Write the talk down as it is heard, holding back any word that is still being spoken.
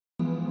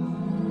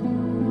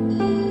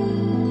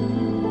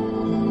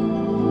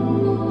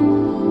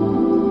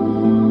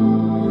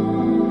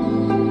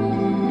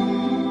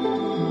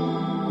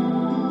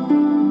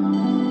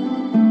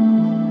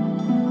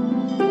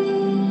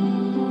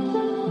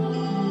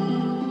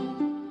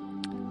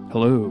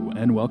Hello,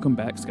 and welcome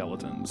back,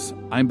 Skeletons.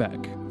 I'm back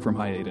from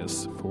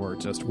hiatus for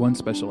just one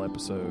special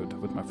episode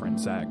with my friend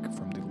Zach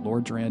from the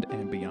Lordran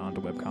and Beyond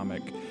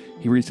webcomic.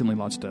 He recently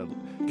launched a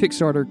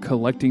Kickstarter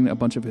collecting a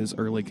bunch of his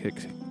early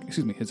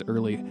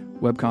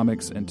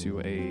webcomics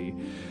into a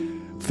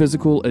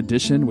physical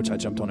edition, which I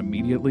jumped on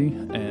immediately,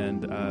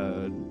 and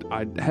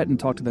I hadn't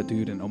talked to that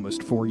dude in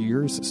almost 4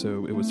 years,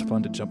 so it was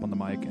fun to jump on the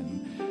mic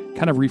and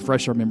kind of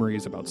refresh our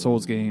memories about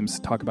Souls games,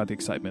 talk about the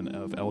excitement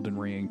of Elden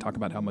Ring, talk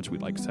about how much we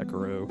like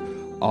Sekiro,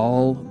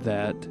 all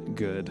that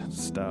good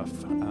stuff.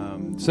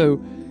 So,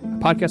 the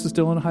podcast is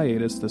still on a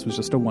hiatus. This was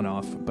just a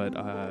one-off, but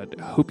I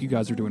hope you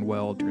guys are doing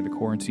well during the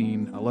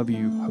quarantine. I love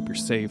you, hope you're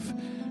safe,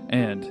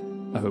 and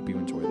I hope you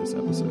enjoy this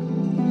episode.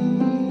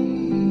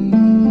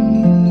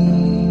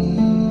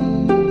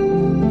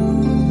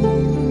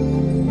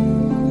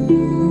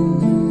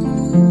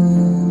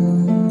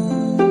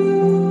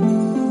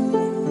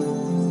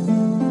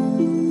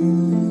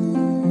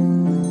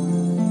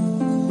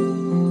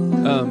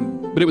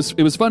 But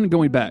it was fun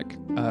going back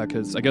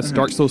because I guess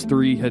Dark Souls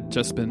 3 had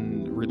just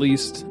been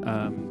released.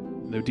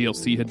 No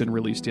DLC had been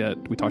released yet.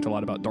 We talked a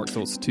lot about Dark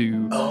Souls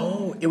 2.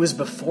 Oh, it was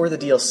before the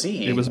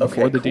DLC. It was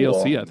before the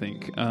DLC, I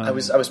think. I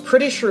was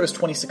pretty sure it was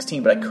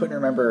 2016, but I couldn't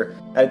remember.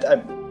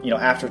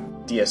 After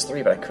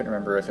DS3, but I couldn't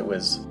remember if it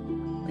was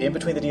in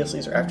between the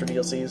DLCs or after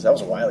DLCs. That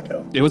was a while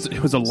ago. It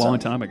was a long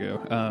time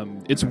ago.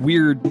 It's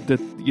weird that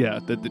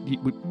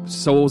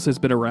Souls has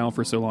been around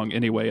for so long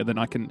anyway, and then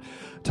I can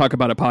talk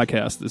about a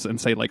podcast and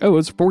say like, oh, it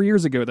was 4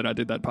 years ago that I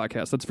did that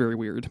podcast. That's very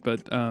weird.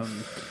 But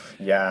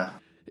yeah.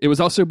 It was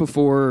also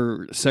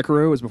before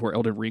Sekiro. It was before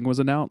Elden Ring was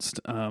announced.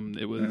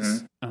 It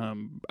was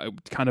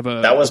kind of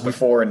a... That was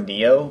before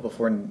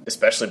Neo,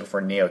 especially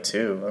before Neo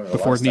 2.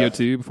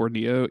 Before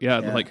Neo.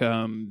 Yeah.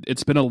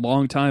 It's been a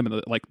long time,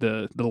 and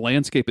the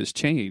landscape has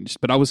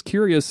changed. But I was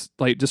curious,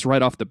 like, just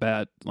right off the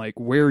bat, like,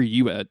 where are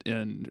you at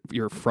in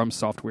your From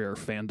Software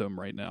fandom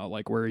right now?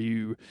 Like, where are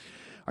you?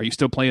 Are you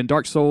still playing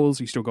Dark Souls?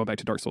 Are you still going back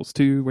to Dark Souls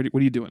 2? What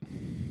are you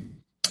doing?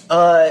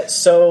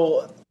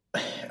 So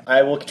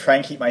I will try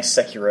and keep my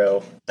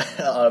Sekiro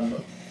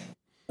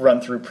run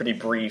through pretty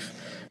brief,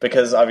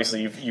 because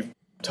obviously you've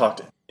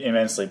talked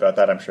immensely about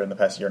that, I'm sure, in the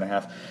past year and a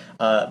half.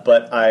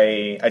 But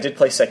I did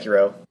play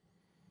Sekiro,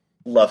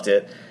 loved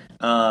it.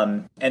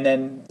 And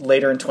then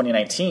later in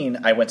 2019,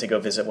 I went to go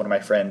visit one of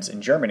my friends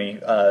in Germany,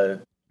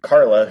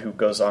 Carla, who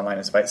goes online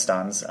as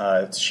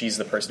Weitstans. She's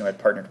the person who I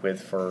partnered with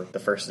for the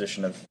first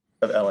edition of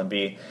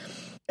LNB.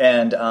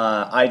 And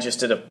I just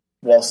did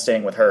while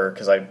staying with her,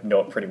 because I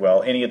know it pretty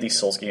well. Any of these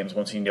Souls games,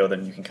 once you know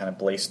them, you can kind of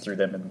blaze through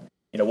them. And,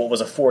 what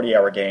was a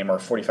 40-hour game or a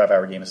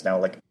 45-hour game is now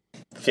like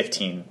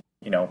 15,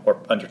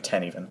 or under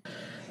 10 even.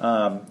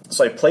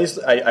 So I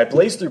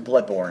blazed through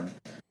Bloodborne.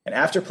 And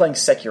after playing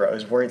Sekiro, I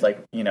was worried,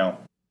 like,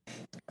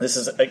 this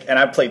is... And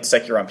I played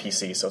Sekiro on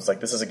PC, so it's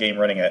like, this is a game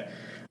running at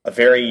a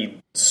very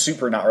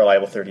super not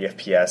reliable 30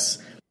 FPS.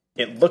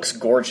 It looks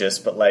gorgeous,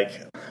 but, like,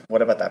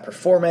 what about that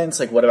performance?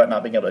 Like, what about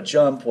not being able to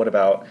jump? What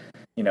about...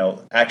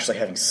 actually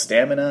having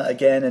stamina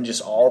again, and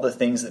just all the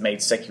things that made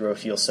Sekiro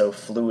feel so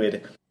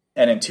fluid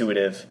and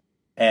intuitive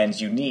and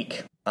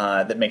unique,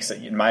 that makes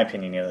it, in my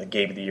opinion, the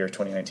game of the year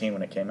 2019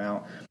 when it came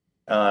out.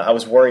 I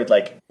was worried,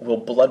 like,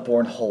 will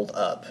Bloodborne hold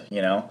up,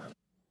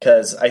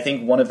 Because I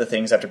think one of the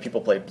things after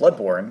people played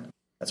Bloodborne,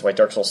 that's why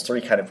Dark Souls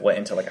 3 kind of went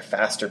into, like, a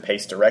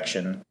faster-paced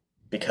direction,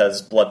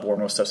 because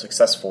Bloodborne was so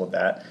successful with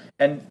that.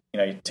 And,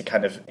 to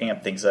kind of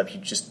amp things up, you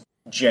just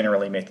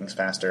generally make things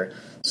faster.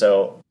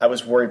 So I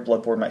was worried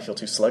Bloodborne might feel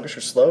too sluggish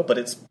or slow, but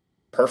it's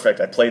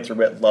perfect. I played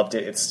through it, loved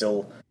it. It's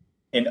still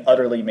an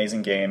utterly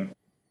amazing game.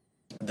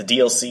 The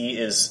DLC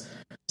is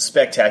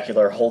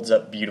spectacular, holds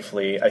up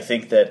beautifully. I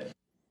think that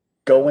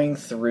going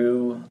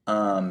through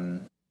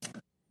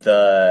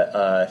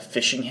the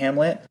fishing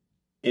hamlet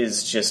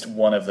is just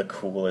one of the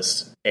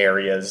coolest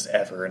areas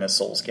ever in a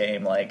Souls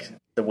game. Like,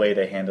 the way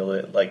they handle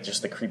it, like,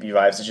 just the creepy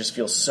vibes, it just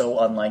feels so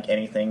unlike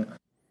anything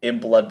in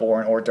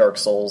Bloodborne or Dark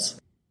Souls.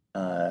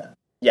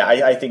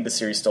 I think the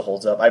series still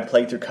holds up. I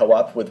played through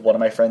co-op with one of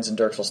my friends in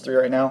Dark Souls 3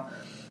 right now.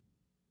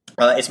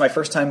 It's my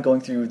first time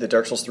going through the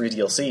Dark Souls 3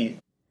 DLC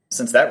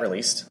since that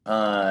released,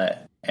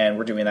 and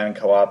we're doing that in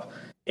co-op.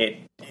 It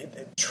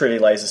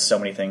trivializes so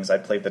many things. I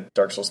played the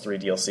Dark Souls 3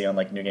 DLC on,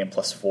 like, New Game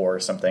Plus 4 or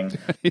something.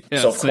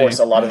 So, of course,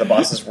 a lot of the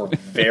bosses were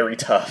very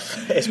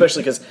tough,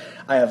 especially because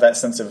I have that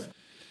sense of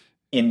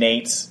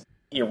innate,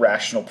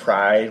 irrational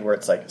pride where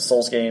it's like,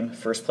 Souls game,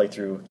 first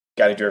playthrough,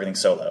 got to do everything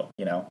solo,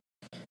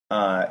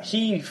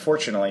 He,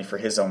 fortunately, for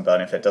his own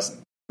benefit,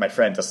 my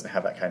friend doesn't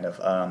have that kind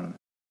of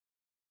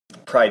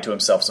pride to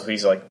himself, so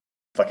he's like,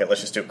 fuck it,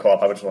 let's just do it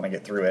co-op, I just want to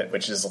get through it,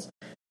 which is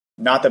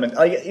not them.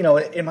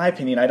 In my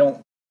opinion, I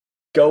don't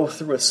go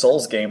through a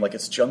Souls game like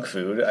it's junk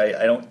food.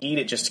 I don't eat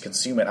it just to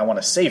consume it, I want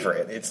to savor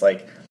it. It's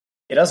like,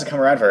 it doesn't come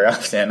around very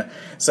often,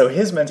 so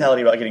his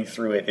mentality about getting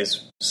through it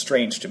is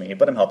strange to me,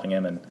 but I'm helping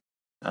him, and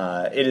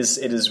it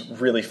is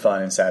really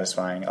fun and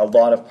satisfying. A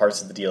lot of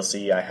parts of the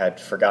DLC I had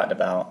forgotten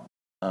about,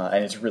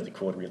 and it's really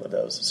cool to relive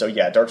those. So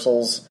yeah, Dark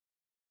Souls,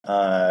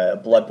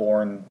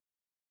 Bloodborne,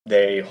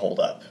 they hold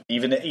up.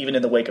 Even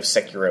in the wake of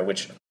Sekiro,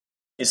 which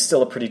is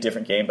still a pretty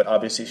different game, but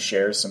obviously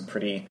shares some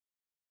pretty,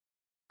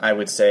 I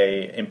would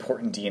say,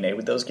 important DNA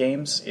with those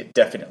games, it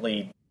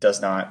definitely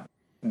does not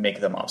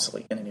make them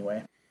obsolete in any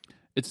way.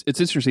 It's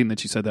interesting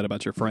that you said that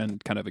about your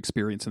friend kind of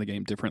experiencing the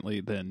game differently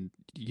than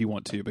you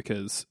want to,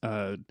 because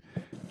I've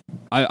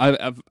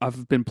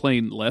been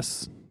playing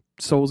less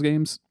Souls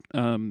games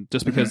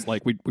just because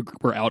like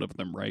we're out of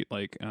them, right?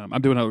 Like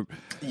I'm doing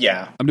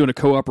a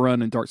co-op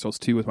run in Dark Souls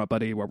 2 with my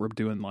buddy where we're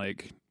doing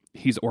like,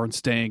 he's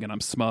Ornstein and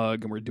I'm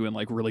Smug, and we're doing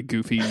like really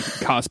goofy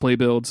cosplay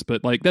builds,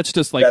 but like that's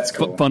just like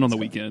cool. Fun on the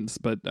weekends.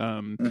 But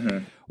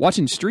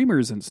watching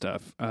streamers and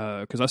stuff,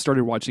 because I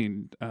started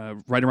watching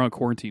right around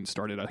quarantine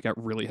started, I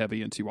got really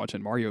heavy into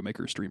watching Mario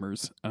Maker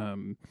streamers.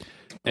 And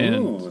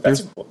that's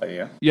a cool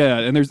idea. Yeah,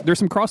 and there's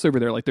some crossover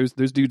there. Like those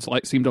dudes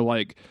like seem to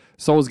like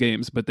Souls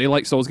games, but they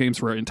like Souls games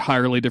for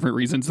entirely different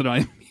reasons than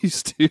I'm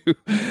used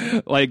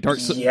to. Like Dark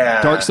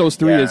Souls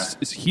 3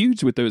 is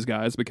huge with those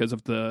guys because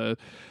of the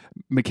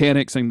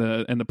mechanics and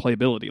the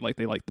playability. Like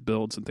they like the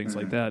builds and things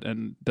like that,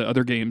 and the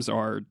other games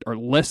are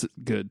less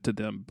good to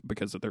them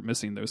because they're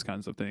missing those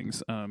kinds of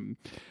things.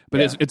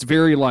 But it's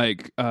very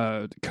like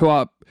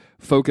co-op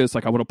focused.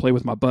 Like I want to play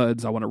with my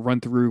buds, I want to run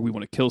through, we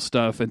want to kill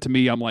stuff, and to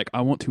me I'm like,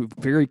 I want to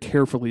very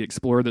carefully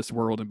explore this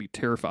world and be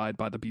terrified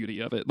by the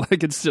beauty of it.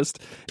 Like it's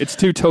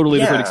two totally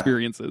different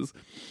experiences.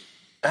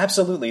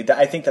 Absolutely.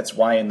 I think that's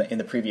why in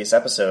the previous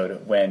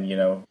episode, when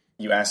you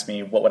asked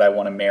me what would I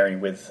want to marry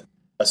with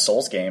a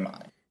Souls game,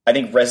 I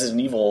think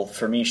Resident Evil,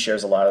 for me,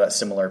 shares a lot of that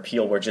similar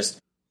appeal, where just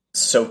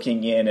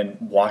soaking in and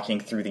walking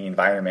through the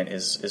environment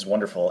is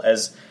wonderful.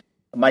 As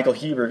Michael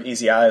Huber of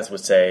Easy Eyes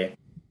would say,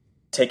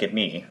 take it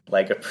me,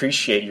 like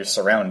appreciate your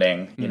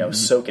surrounding,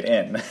 soak it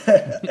in,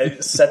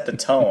 set the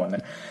tone.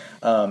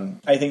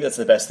 I think that's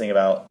the best thing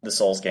about the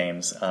Souls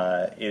games,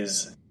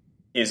 is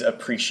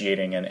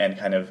appreciating and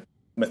kind of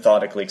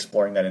methodically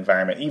exploring that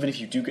environment, even if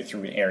you do get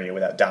through an area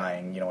without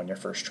dying, on your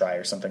first try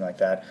or something like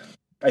that.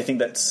 I think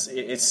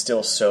it's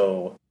still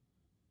so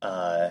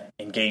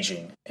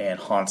engaging and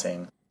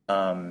haunting,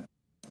 and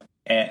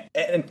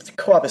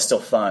co-op is still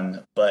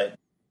fun, but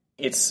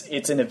it's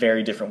in a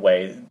very different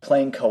way.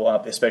 Playing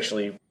co-op,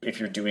 especially if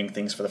you're doing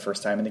things for the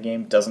first time in the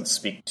game, doesn't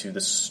speak to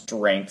the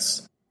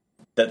strengths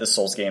that the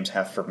Souls games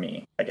have for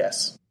me, I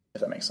guess,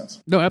 if that makes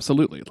sense. No,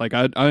 absolutely. Like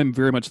I'm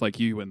very much like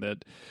you in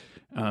that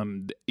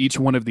each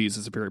one of these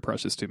is very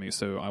precious to me,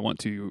 so I want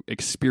to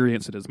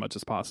experience it as much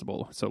as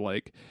possible. So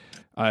like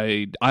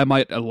I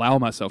might allow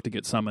myself to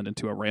get summoned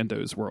into a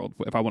randos world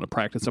if I want to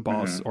practice a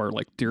boss or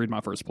like during my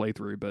first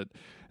playthrough, but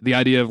the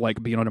idea of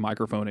like being on a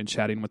microphone and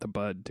chatting with a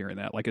bud during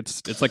that, like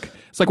it's like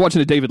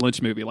watching a David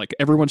Lynch movie. Like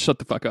everyone shut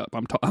the fuck up,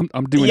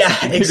 I'm doing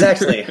something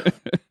exactly.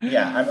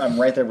 I'm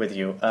right there with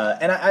you,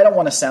 and I don't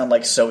want to sound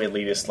like so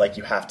elitist, like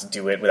you have to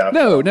do it without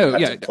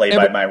to play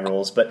by my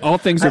rules, but all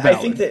things are valid.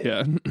 I think that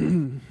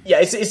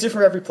it's different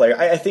for every player.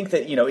 I think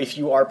that if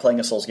you are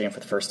playing a Souls game for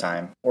the first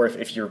time, or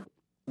if you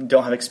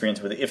don't have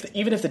experience with it,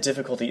 even if the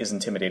difficulty is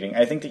intimidating,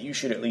 I think that you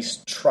should at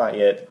least try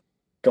it,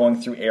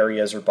 going through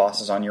areas or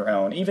bosses on your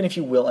own, even if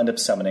you will end up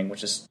summoning,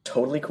 which is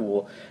totally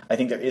cool. I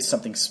think there is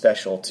something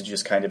special to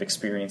just kind of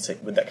experience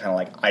it with that kind of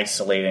like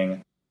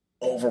isolating,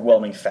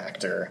 overwhelming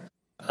factor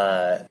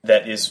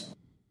that is,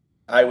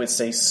 I would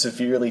say,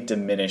 severely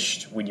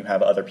diminished when you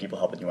have other people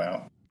helping you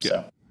out. Yeah.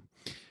 So.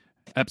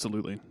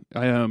 Absolutely.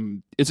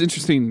 It's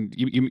interesting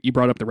you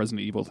brought up the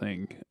Resident Evil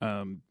thing.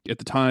 At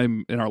the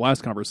time in our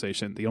last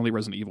conversation, the only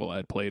Resident Evil I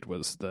had played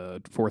was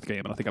the fourth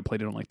game, and I think I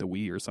played it on like the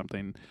Wii or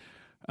something.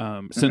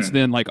 Since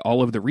then, like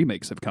all of the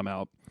remakes have come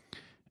out.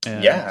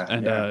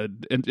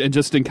 And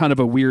just in kind of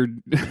a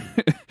weird,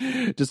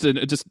 just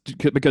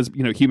because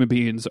human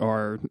beings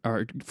are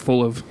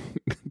full of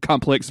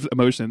complex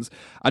emotions.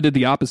 I did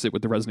the opposite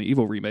with the Resident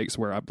Evil remakes,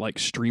 where I like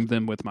streamed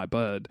them with my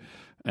bud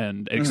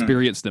and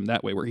experienced them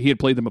that way. Where he had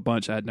played them a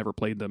bunch, I had never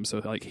played them,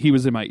 so like he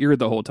was in my ear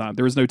the whole time.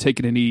 There was no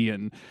taking a knee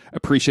and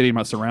appreciating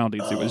my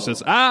surroundings. It was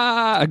just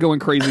going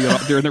crazy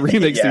during the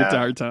remakes the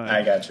entire time.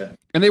 I gotcha.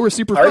 And they were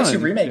super fun.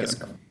 RE2 remake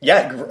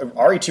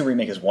RE2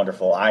 remake is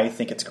wonderful. I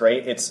think it's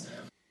great.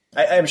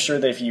 I'm sure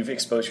that if you've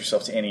exposed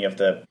yourself to any of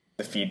the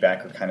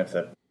feedback or kind of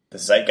the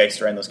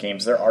zeitgeist around those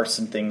games, there are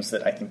some things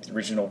that I think the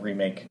original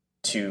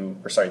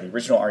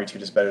RE2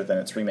 does better than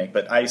its remake,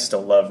 but I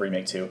still love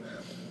Remake 2.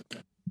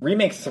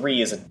 Remake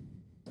 3 is a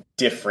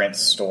different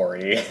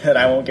story that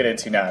I won't get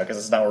into now because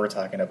it's not what we're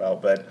talking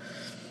about, but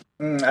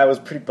I was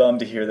pretty bummed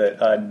to hear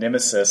that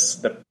Nemesis,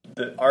 the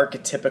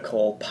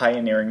archetypical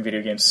pioneering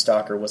video game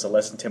stalker, was a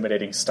less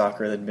intimidating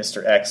stalker than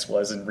Mr. X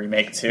was in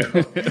Remake 2.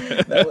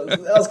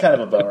 that was kind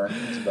of a bummer.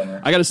 It was a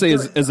bummer. I gotta say,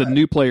 as a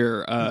new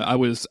player, I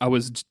was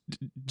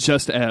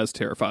just as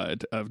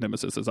terrified of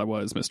Nemesis as I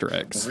was Mr.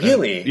 X.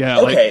 Really?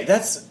 Yeah. Okay,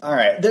 that's all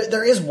right.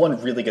 There is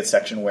one really good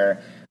section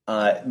where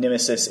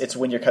Nemesis, it's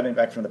when you're coming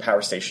back from the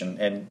power station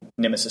and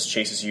Nemesis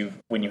chases you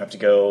when you have to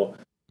go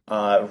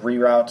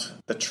reroute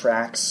the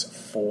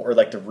tracks or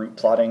like the route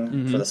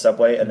plotting for the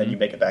subway, and then you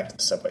make it back to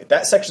the subway.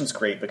 That section's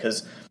great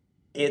because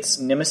it's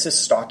Nemesis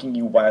stalking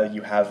you while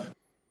you have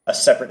a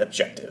separate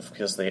objective,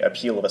 because the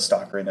appeal of a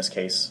stalker in this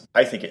case,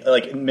 I think,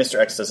 like Mr.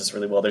 X does this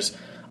really well. There's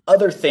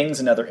other things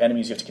and other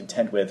enemies you have to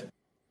contend with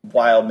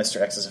while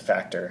Mr. X is a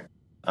factor.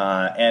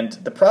 And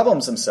the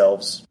problems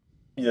themselves,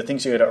 the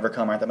things you had to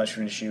overcome aren't that much of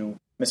an issue.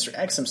 Mr.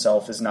 X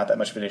himself is not that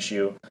much of an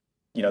issue.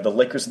 The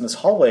lickers in this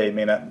hallway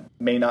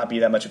may not be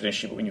that much of an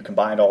issue, but when you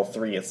combine all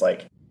three, it's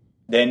like,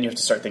 then you have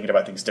to start thinking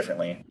about things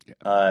differently.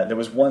 There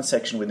was one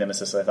section with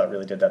Nemesis that I thought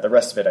really did that. The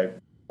rest of it,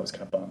 I was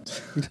kind of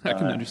bummed. I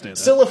can understand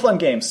that. Still a fun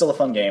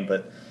game,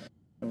 but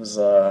it was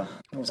a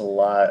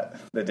lot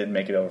that didn't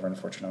make it over,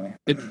 unfortunately.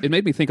 It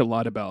made me think a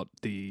lot about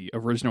the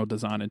original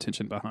design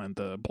intention behind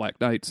the Black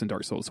Knights in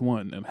Dark Souls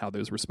 1 and how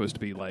those were supposed to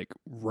be like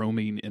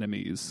roaming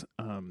enemies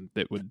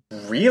that would...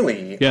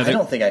 Really? Yeah, I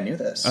don't think I knew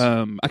this.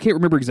 I can't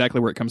remember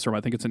exactly where it comes from. I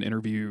think it's an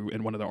interview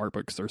in one of the art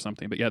books or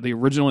something. But yeah, the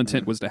original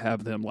intent was to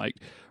have them like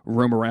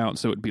roam around,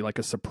 so it would be like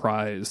a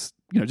surprise,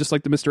 just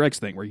like the Mr. X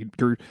thing, where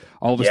you're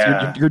all of a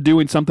sudden you're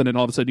doing something and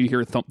all of a sudden you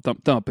hear a thump,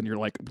 thump, thump, and you're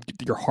like,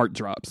 your heart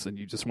drops and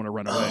you just want to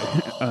run away.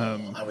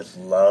 I would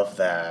love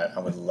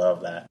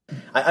that.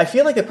 I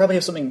feel like they probably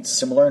have something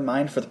similar in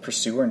mind for the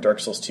Pursuer in Dark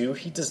Souls 2.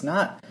 He does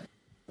not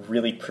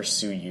really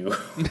pursue you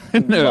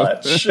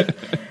much.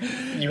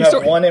 You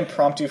have one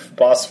impromptu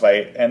boss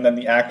fight, and then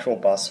the actual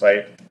boss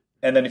fight,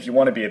 and then if you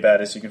want to be a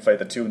badass, you can fight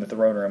the two in the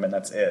throne room, and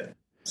that's it.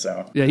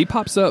 So yeah, he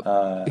pops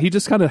up. He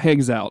just kind of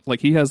hangs out.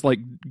 Like he has like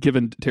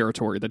given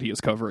territory that he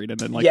is covering, and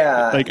then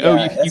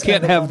you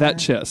can't have that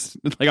chest.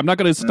 Like I'm not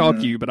going to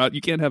stalk you, but you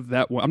can't have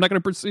that one. I'm not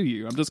going to pursue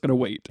you. I'm just going to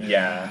wait.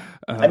 Yeah,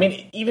 I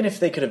mean, even if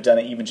they could have done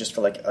it, even just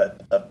for like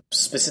a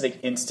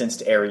specific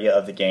instanced area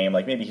of the game,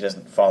 like maybe he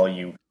doesn't follow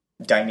you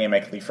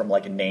dynamically from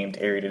like a named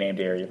area to named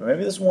area, but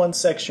maybe there's one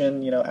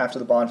section, after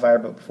the bonfire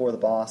but before the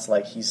boss,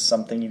 like he's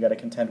something you got to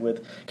contend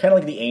with, kind of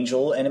like the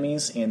angel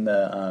enemies in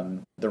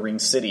the Ring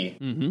City.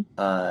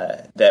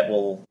 That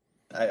will,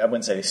 I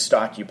wouldn't say they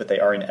stalk you, but they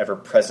are an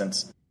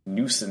ever-present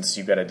nuisance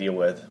you got to deal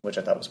with, which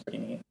I thought was pretty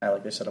neat. I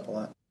like their setup a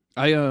lot.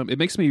 It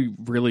makes me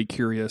really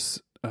curious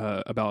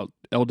about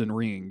Elden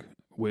Ring,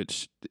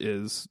 which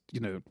is,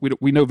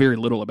 we know very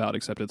little about,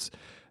 except it's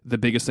the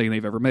biggest thing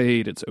they've ever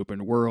made. It's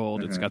open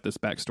world. It's got this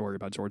backstory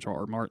by George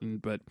R.R. Martin,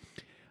 but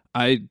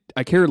I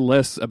care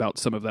less about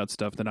some of that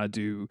stuff than I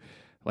do,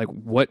 like,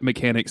 what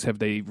mechanics have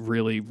they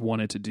really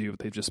wanted to do?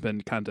 They've just been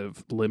kind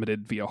of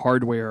limited via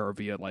hardware or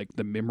via, like,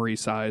 the memory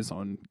size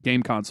on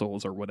game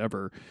consoles or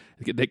whatever.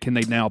 Can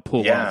they now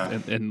pull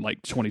off in,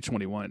 like,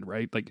 2021,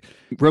 right? Like,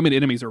 roaming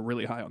enemies are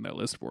really high on that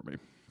list for me.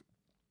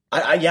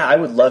 I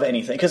would love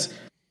anything, because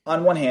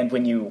on one hand,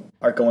 when you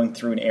are going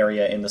through an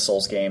area in the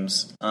Souls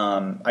games,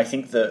 I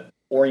think the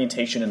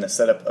orientation and the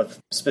setup of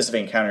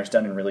specific encounters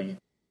done in really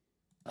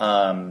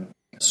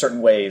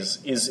certain ways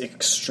is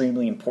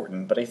extremely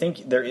important. But I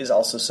think there is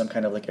also some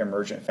kind of like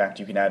emergent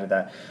factor you can add to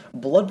that.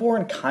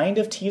 Bloodborne kind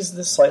of teases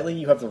this slightly.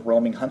 You have the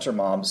roaming hunter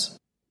mobs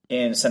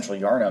in Central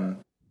Yharnam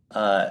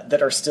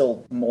that are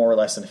still more or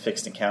less in a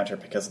fixed encounter,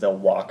 because they'll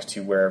walk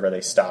to wherever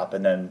they stop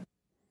and then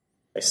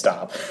they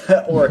stop.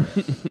 Or,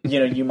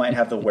 you might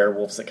have the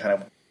werewolves that kind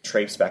of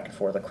traipse back and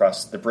forth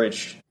across the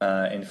bridge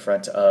in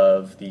front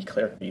of the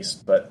cleric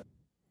beast. But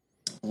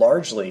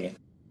largely,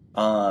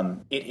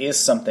 it is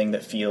something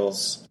that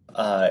feels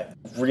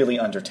really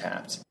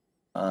undertapped.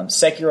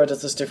 Sekiro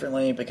does this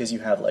differently, because you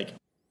have like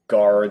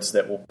guards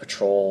that will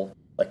patrol,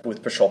 like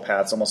with patrol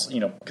paths, almost,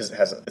 because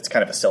it's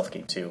kind of a stealth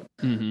game too.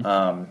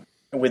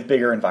 With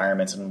bigger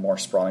environments and more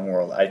sprawling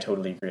world. I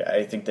totally agree.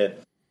 I think that,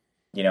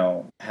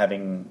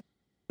 having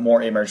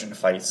more emergent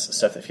fights,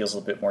 stuff that feels a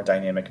little bit more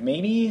dynamic,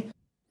 maybe,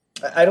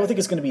 I don't think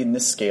it's going to be in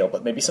this scale,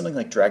 but maybe something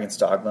like Dragon's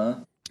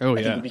Dogma. Oh,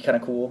 I think would be kind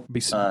of cool. Be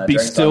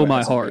still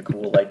my heart.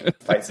 Cool, like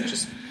fights that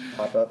just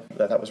pop up.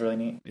 That was really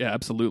neat. Yeah,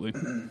 absolutely.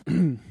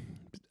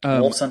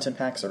 Wolf Hunt and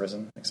Pax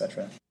Arisen,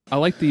 etc. I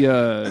like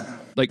the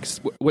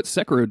what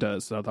Sekiro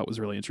does that I thought was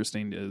really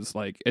interesting is,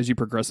 like, as you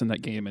progress in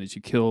that game and as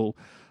you kill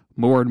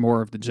more and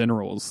more of the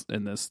generals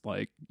in this,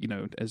 like,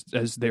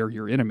 as they're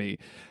your enemy,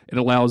 it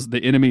allows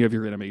the enemy of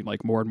your enemy,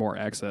 like, more and more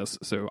access.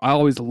 So I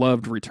always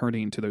loved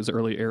returning to those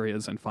early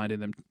areas and finding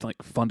them, like,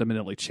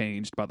 fundamentally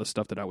changed by the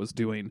stuff that I was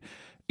doing,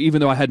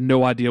 even though I had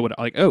no idea what,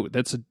 like, oh,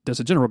 that's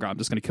a general guy, I'm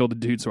just going to kill the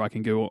dude so I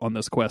can go on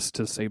this quest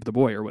to save the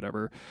boy or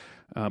whatever.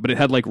 But it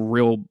had, like,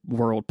 real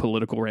world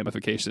political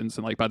ramifications,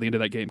 and, like, by the end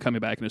of that game,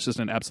 coming back and it's just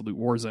an absolute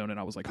war zone, and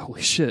I was like,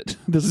 holy shit,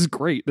 this is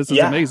great, this is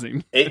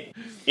amazing.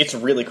 It's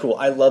really cool.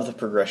 I love the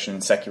progression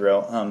in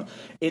Sekiro.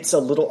 It's a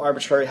little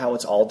arbitrary how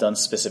it's all done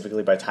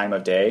specifically by time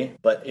of day,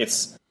 but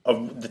it's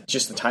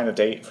just the time of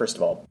day. First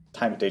of all,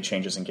 time of day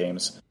changes in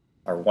games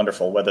are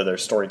wonderful, whether they're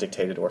story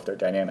dictated or if they're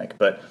dynamic.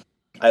 But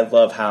I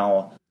love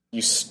how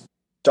you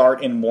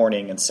start in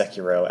morning in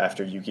Sekiro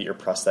after you get your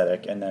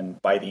prosthetic, and then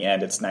by the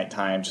end it's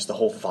nighttime. Just the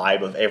whole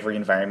vibe of every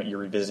environment you're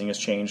revisiting has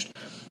changed.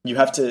 You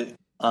have to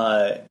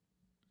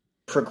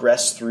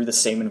progress through the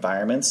same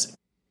environments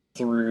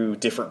through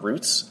different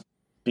routes,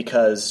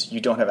 because you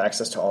don't have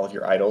access to all of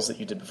your idols that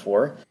you did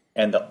before,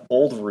 and the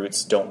old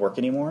routes don't work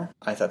anymore.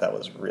 I thought that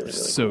was really, really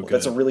so cool. Good.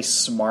 That's a really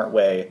smart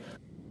way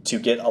to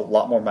get a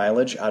lot more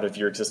mileage out of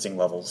your existing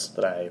levels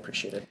that I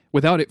appreciated.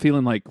 Without it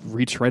feeling like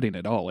retreading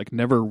at all. Like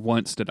never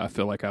once did I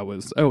feel like I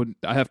was,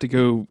 I have to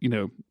go,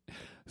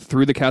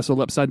 through the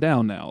castle upside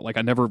down now. Like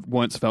I never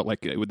once felt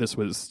like this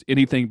was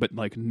anything but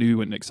like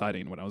new and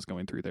exciting when I was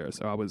going through there.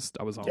 So I was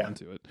all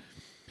into it.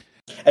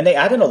 And they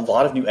add in a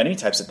lot of new enemy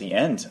types at the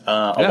end.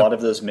 A lot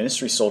of those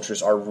ministry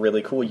soldiers are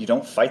really cool. You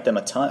don't fight them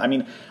a ton. I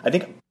mean, I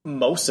think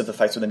most of the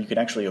fights with them you can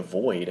actually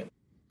avoid.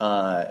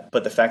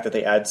 But the fact that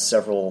they add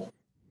several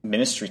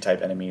ministry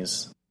type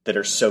enemies that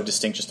are so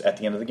distinct just at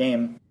the end of the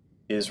game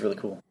is really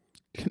cool.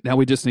 Now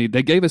we just need.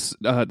 They gave us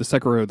the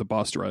Sekiro the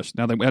boss rush.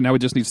 Now we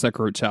just need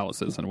Sekiro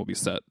chalices and we'll be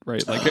set,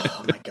 right? Like,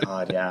 oh my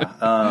god,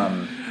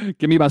 yeah.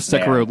 Give me my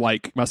Sekiro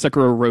my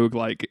Sekiro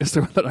rogue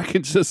so that I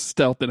can just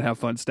stealth and have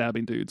fun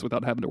stabbing dudes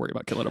without having to worry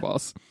about killing a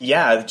boss.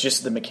 Yeah,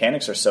 just the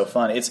mechanics are so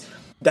fun.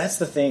 That's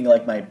the thing.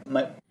 Like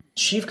my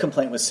chief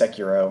complaint with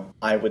Sekiro,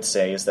 I would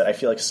say, is that I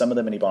feel like some of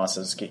the mini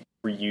bosses get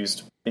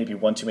reused maybe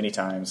one too many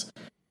times,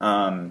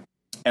 and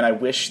I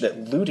wish that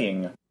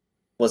looting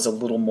was a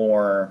little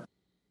more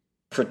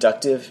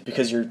productive,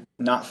 because you're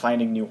not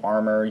finding new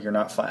armor, you're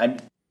not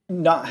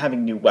not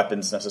having new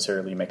weapons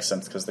necessarily makes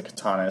sense because the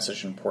katana is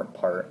such an important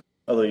part,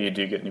 although you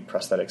do get new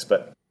prosthetics.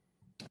 But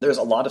there's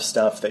a lot of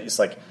stuff that is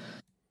like,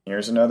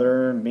 here's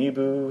another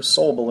Mibu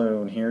soul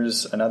balloon,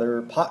 here's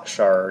another pot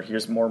shard,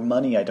 here's more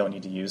money I don't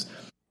need to use.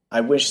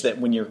 I wish that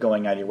when you're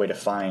going out of your way to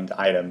find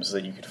items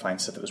that you could find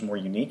stuff that was more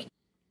unique.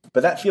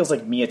 But that feels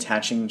like me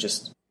attaching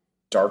just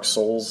Dark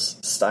Souls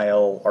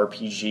style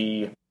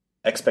RPG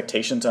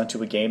expectations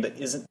onto a game that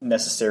isn't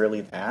necessarily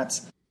that.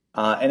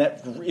 And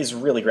it is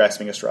really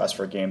grasping at straws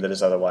for a game that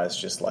is otherwise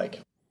just like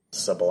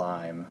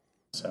sublime.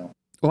 So,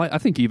 well, I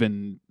think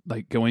even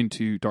like going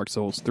to Dark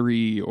Souls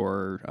 3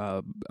 or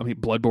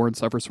Bloodborne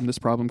suffers from this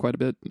problem quite a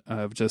bit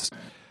of just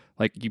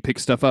like you pick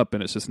stuff up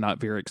and it's just not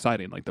very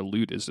exciting. Like the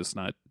loot is just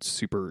not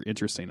super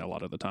interesting a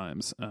lot of the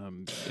times.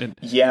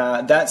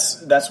 Yeah,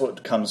 that's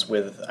what comes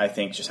with, I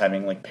think, just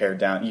having like pared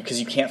down, because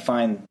you can't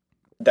find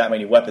that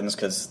many weapons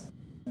because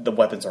the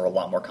weapons are a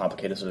lot more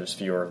complicated, so there's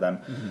fewer of them.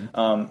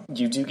 Mm-hmm.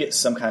 You do get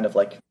some kind of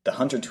like the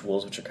hunter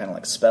tools, which are kind of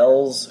like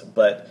spells,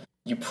 but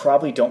you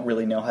probably don't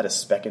really know how to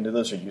spec into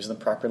those or use them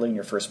properly in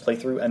your first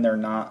playthrough, and they're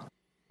not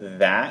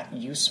that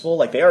useful.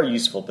 Like they are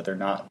useful, but they're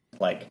not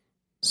like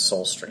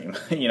Soulstream.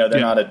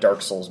 They're not a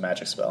Dark Souls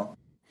magic spell.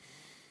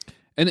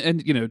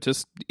 And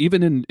just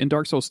even in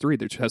Dark Souls 3,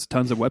 there has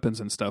tons of weapons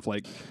and stuff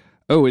like,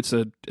 it's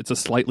a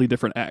slightly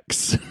different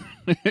axe.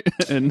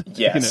 And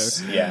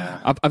yes, yeah.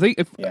 I think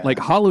like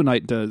Hollow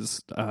Knight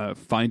does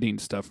finding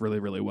stuff really,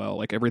 really well.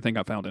 Like everything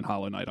I found in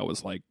Hollow Knight, I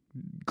was like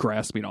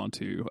grasping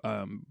onto.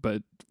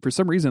 But for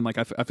some reason, like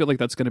I feel like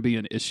that's going to be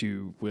an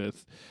issue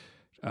with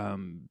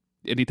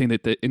anything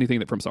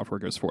that From Software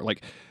goes for.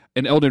 Like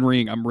in Elden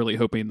Ring, I'm really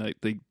hoping that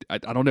I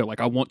don't know,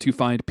 like I want to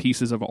find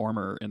pieces of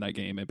armor in that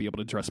game and be able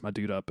to dress my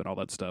dude up and all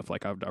that stuff.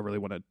 Like I really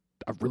want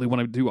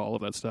to do all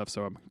of that stuff.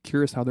 So I'm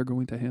curious how they're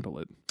going to handle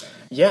it.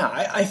 Yeah,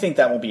 I think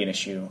that won't be an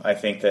issue. I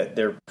think that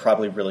they're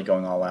probably really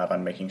going all out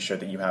on making sure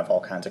that you have all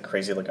kinds of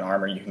crazy looking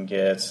armor you can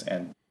get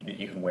and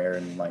you can wear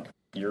in like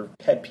your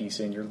headpiece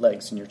and your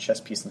legs and your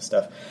chest piece and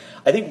stuff.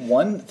 I think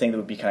one thing that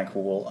would be kind of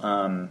cool,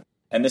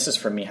 and this is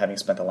from me having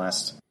spent the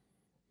last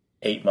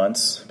 8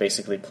 months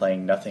basically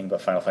playing nothing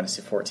but Final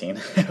Fantasy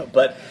XIV.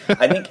 But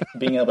I think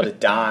being able to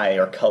dye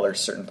or color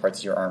certain parts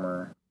of your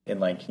armor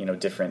in like,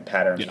 different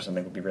patterns or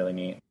something would be really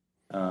neat.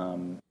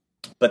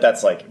 But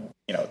that's like,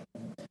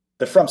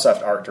 the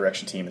FromSoft art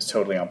direction team is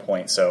totally on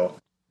point. So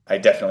I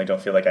definitely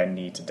don't feel like I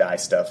need to dye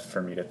stuff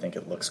for me to think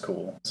it looks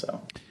cool.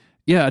 So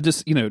yeah, I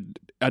just,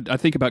 I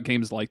think about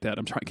games like that.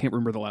 I can't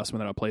remember the last one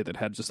that I played that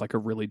had just like a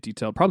really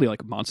detailed, probably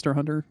like Monster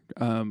Hunter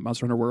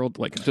World,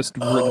 like just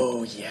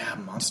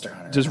Monster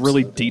Hunter, just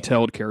really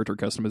detailed character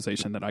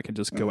customization that I can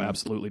just go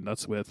absolutely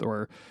nuts with,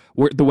 or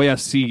the way I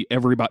see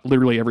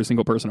literally every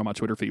single person on my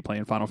Twitter feed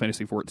playing Final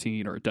Fantasy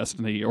 14 or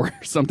Destiny or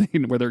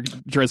something where they're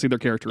dressing their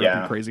character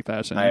up in crazy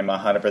fashion. I am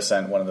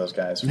 100% one of those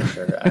guys for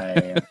sure.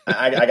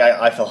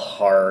 I fell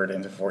hard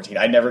into 14.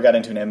 I never got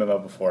into an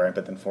MMO before,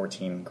 but then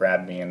 14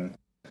 grabbed me and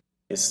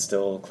is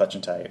still clutching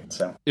tight.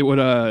 So it would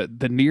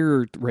the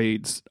Nier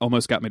raids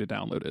almost got me to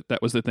download it.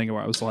 That was the thing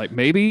where I was like,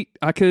 maybe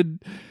I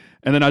could,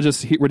 and then I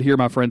just would hear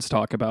my friends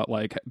talk about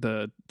like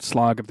the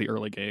slog of the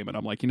early game, and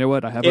I'm like, you know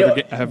what, I have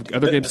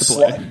other games to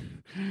play.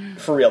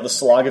 For real, the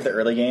slog of the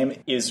early game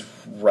is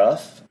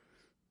rough,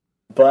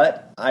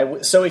 but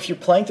so if you're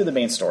playing through the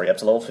main story up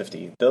to level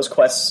 50, those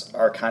quests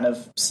are kind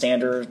of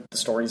standard. The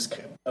story's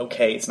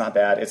okay, it's not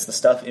bad. It's the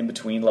stuff in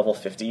between level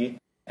 50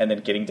 and then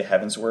getting to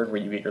Heavensward,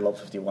 where you get your level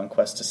 51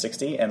 quest to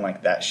 60, and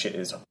like that shit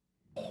is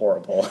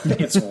horrible.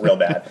 It's real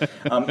bad.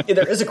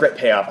 There is a great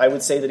payoff. I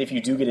would say that if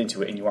you do get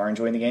into it and you are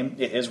enjoying the game,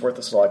 it is worth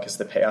the slog because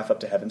the payoff up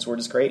to Heavensward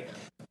is great.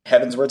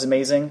 Heavensward's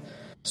amazing.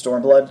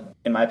 Stormblood,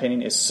 in my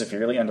opinion, is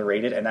severely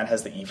underrated, and that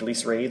has the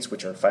Ivalice raids,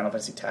 which are Final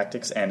Fantasy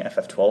Tactics and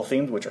FF12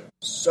 themed, which are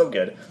so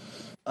good.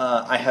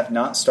 I have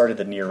not started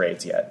the Nier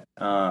raids yet.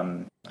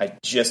 I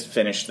just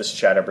finished the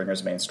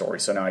Shadowbringers main story,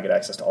 so now I get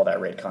access to all that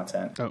raid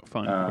content. Oh,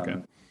 fine. Okay.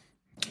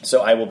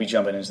 So I will be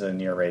jumping into the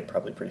Nier raid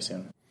probably pretty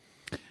soon.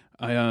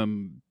 I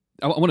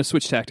want to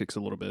switch tactics a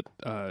little bit.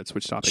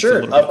 Switch topics. Sure,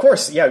 a little bit. Of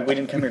course. Yeah, we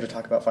didn't come here to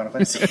talk about Final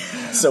Fantasy,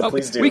 so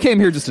please do. We came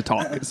here just to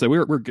talk, so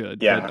we're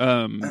good.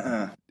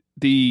 Yeah.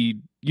 But,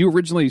 you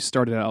originally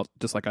started out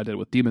just like I did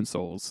with Demon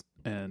Souls,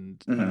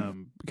 and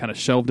kind of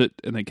shelved it,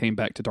 and then came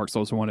back to Dark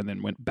Souls 1, and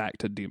then went back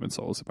to Demon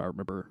Souls, if I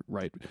remember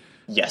right.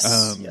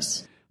 Yes.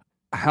 Yes.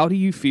 How do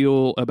you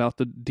feel about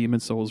the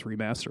Demon Souls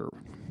remaster?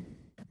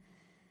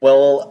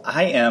 Well,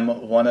 I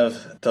am one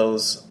of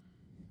those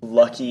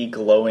lucky,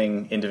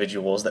 glowing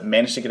individuals that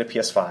managed to get a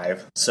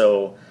PS5.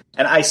 So,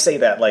 and I say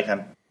that like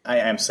I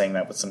am saying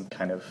that with some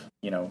kind of,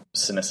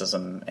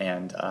 cynicism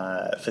and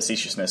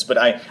facetiousness, but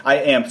I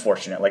am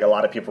fortunate. Like, a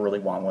lot of people really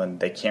want one.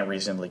 They can't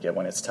reasonably get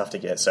one. It's tough to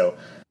get. So,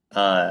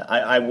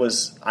 I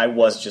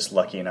was just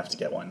lucky enough to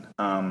get one.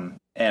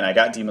 And I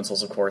got Demon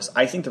Souls, of course.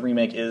 I think the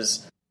remake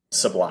is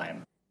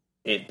sublime.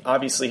 It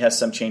obviously has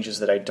some changes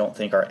that I don't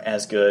think are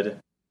as good,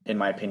 in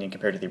my opinion,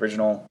 compared to the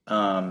original.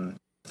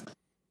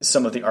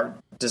 Some of the art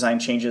design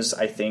changes,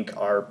 I think,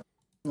 are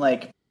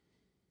like,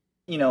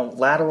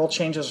 lateral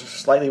changes are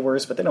slightly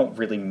worse, but they don't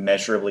really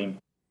measurably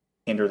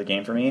hinder the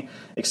game for me,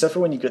 except for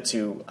when you get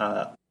to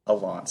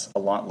Allant.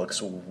 Allant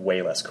looks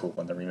way less cool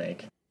in the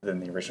remake than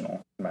the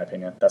original, in my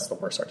opinion. That's the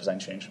worst art design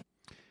change.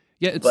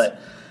 Yeah,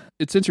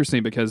 it's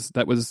interesting because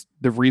that was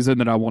the reason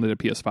that I wanted a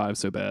PS5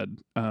 so bad.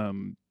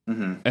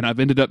 And I've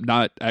ended up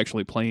not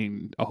actually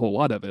playing a whole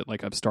lot of it.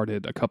 Like, I've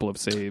started a couple of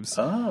saves.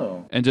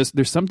 Oh. And just,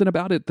 there's something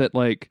about it that,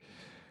 like,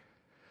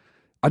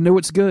 I know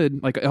it's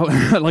good. Like,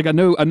 like I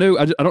don't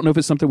know if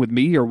it's something with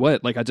me or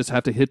what. Like, I just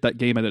have to hit that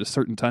game at a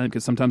certain time,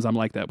 because sometimes I'm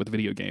like that with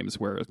video games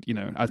where,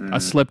 I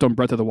slept on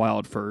Breath of the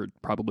Wild for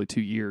probably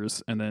 2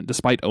 years, and then,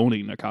 despite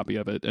owning a copy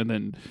of it, and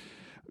then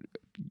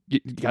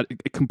got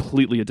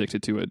completely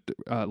addicted to it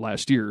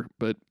last year.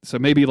 But so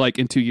maybe like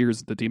in 2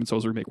 years, the Demon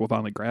Souls remake will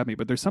finally grab me.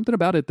 But there's something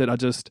about it that I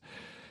just,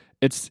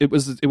 it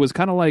was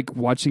kind of like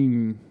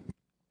watching.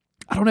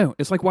 I don't know.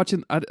 It's like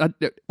watching.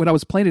 When I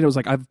was playing it, I was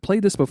like, I've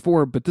played this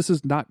before, but this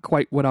is not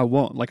quite what I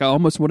want. Like, I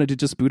almost wanted to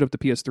just boot up the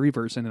PS3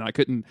 version, and I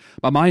couldn't.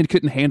 My mind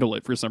couldn't handle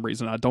it for some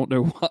reason. I don't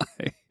know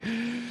why.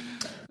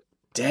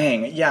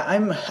 Dang, yeah,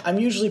 I'm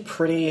usually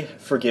pretty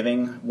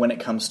forgiving when it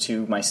comes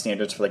to my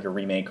standards for like a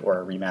remake or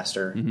a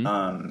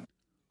remaster.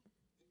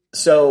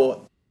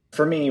 So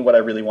for me, what I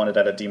really wanted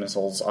out of Demon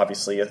Souls,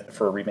 obviously,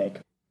 for a remake,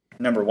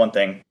 number one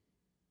thing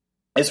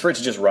is for it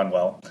to just run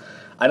well.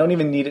 I don't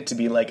even need it to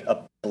be like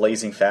a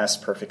blazing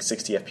fast, perfect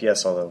 60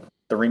 FPS, although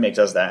the remake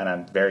does that, and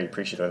I'm very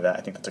appreciative of that.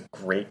 I think that's a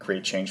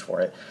great change for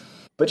it.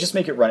 But just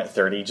make it run at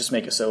 30. Just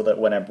make it so that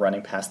when I'm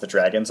running past the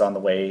dragons on the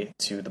way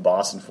to the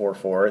boss in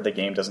 4-4, the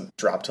game doesn't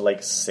drop to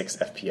like 6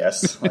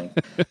 FPS.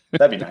 Like,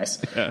 that'd be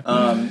nice.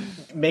 Yeah.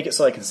 Make it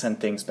so I can send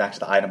things back to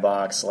the item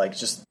box. Like,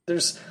 just,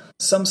 there's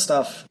some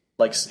stuff,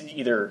 like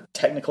either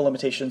technical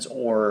limitations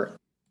or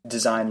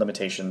design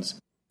limitations,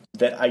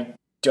 that I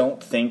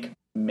don't think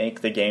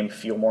make the game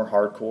feel more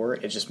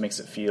hardcore. It just makes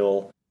it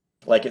feel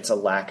like it's a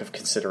lack of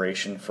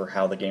consideration for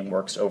how the game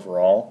works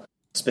overall,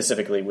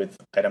 specifically with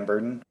item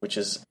burden, which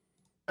is,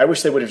 I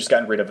wish they would have just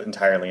gotten rid of it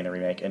entirely in the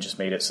remake and just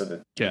made it so that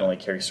you can only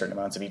carry certain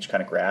amounts of each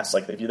kind of grass.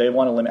 Like, if they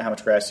want to limit how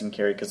much grass you can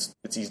carry because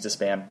it's easy to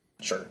spam,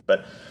 sure.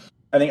 But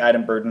I think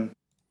item burden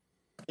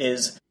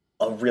is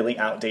a really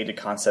outdated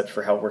concept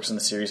for how it works in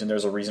the series, and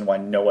there's a reason why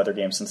no other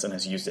game since then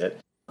has used it.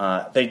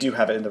 They do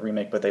have it in the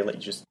remake, but they let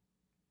you just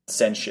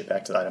send shit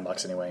back to the item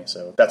box anyway,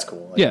 so that's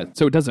cool. Like, yeah,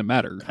 so it doesn't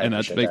matter, and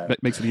that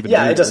makes it even. Yeah,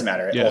 weirder. It doesn't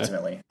matter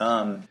ultimately.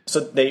 So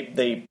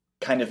they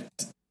kind of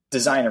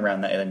design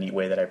around that in a neat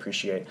way that I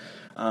appreciate.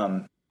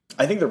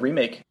 I think the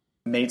remake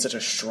made such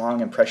a strong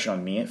impression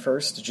on me at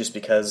first, just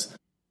because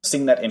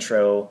seeing that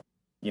intro,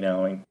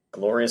 in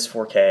glorious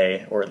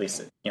 4K, or at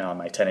least on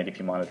my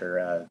 1080p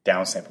monitor,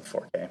 downsampled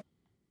 4K.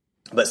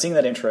 But seeing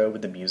that intro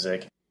with the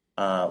music,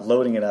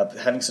 loading it up,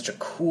 having such a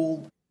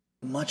cool,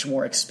 much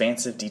more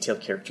expansive,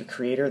 detailed character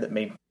creator that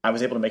I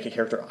was able to make a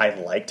character I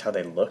liked how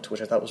they looked,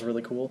 which I thought was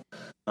really cool.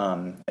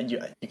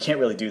 You can't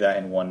really do that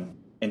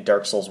in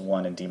Dark Souls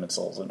 1 and Demon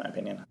Souls, in my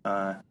opinion.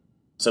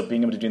 So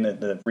being able to do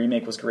the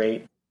remake was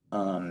great.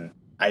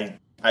 I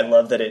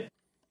love that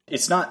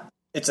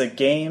it's a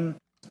game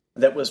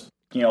that was,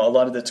 a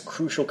lot of its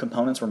crucial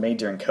components were made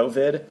during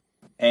COVID,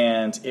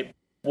 and it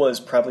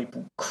was probably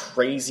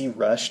crazy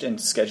rushed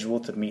and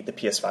scheduled to meet the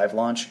PS5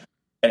 launch,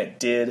 and it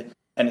did.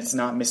 And it's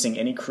not missing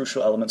any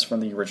crucial elements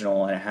from the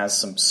original, and it has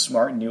some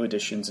smart new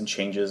additions and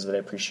changes that I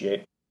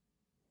appreciate.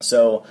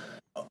 So,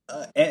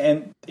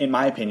 and in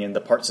my opinion,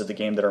 the parts of the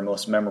game that are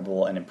most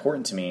memorable and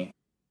important to me,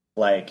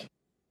 like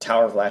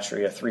Tower of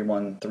Latria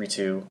 3.1,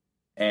 3.2,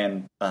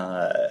 and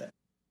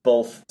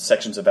both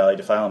sections of Valley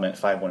Defilement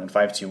 5.1 and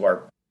 5.2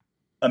 are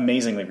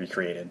amazingly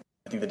recreated.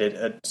 I think they did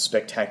a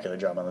spectacular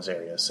job on those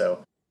areas.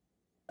 So,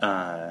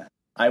 I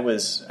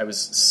was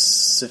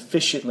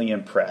sufficiently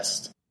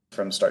impressed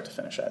from start to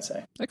finish, I'd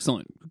say.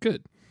 Excellent.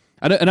 Good.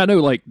 And I know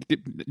like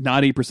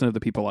 90% of the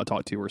people I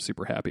talk to are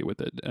super happy with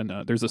it. And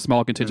there's a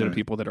small contingent of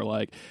people that are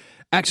like,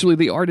 actually,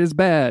 the art is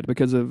bad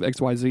because of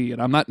XYZ.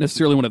 And I'm not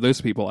necessarily one of those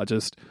people.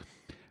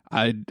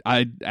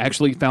 I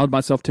actually found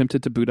myself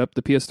tempted to boot up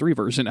the PS3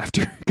 version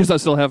after, because I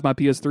still have my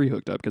PS3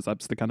 hooked up, because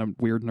that's the kind of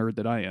weird nerd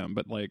that I am.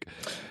 But like,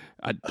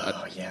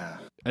 yeah,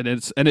 and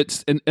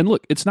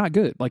look, it's not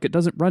good. Like, it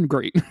doesn't run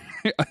great.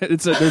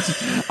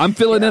 I'm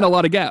filling in a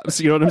lot of gaps.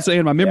 You know what I'm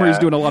saying? My memory's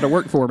doing a lot of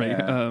work for me.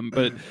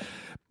 But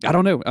I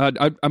don't know.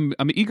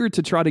 I'm eager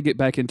to try to get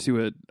back into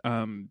it.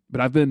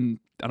 But I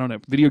don't know.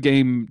 Video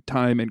game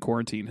time in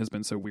quarantine has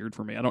been so weird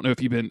for me. I don't know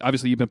if you've been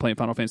playing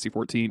Final Fantasy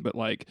 14, but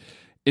like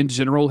in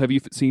general, have you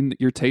seen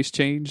your taste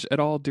change at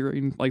all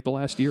during like the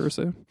last year or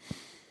so?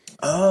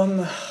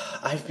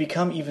 I've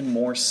become even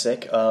more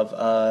sick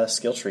of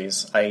skill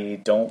trees. I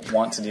don't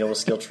want to deal with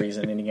skill trees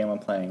in any game I'm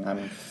playing.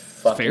 I'm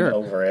fucking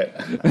over it.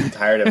 I'm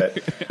tired of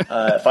it.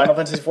 Final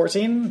Fantasy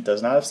XIV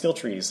does not have skill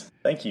trees.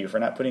 Thank you for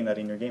not putting that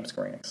in your game,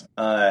 Square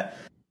Enix.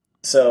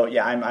 So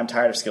yeah, I'm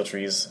tired of skill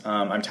trees.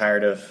 I'm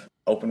tired of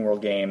open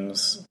world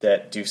games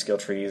that do skill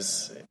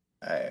trees.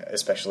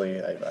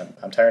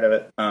 I'm tired of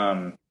it.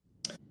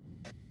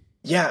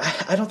 Yeah,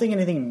 I don't think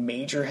anything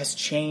major has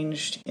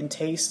changed in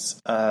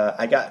tastes.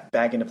 I got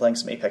back into playing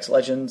some Apex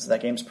Legends.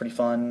 That game's pretty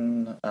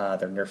fun.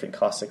 They're nerfing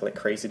Caustic like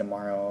crazy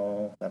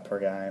tomorrow. That poor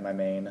guy, my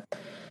main.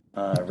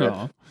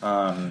 Rip.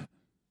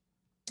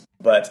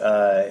 But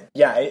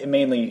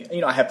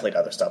mainly, I have played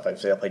other stuff. I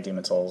played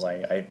Demon's Souls.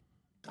 I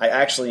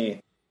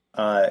actually,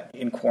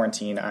 in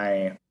quarantine,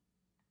 I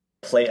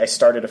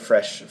started a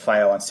fresh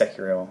file on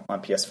Sekiro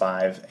on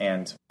PS5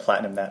 and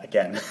platinumed that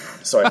again.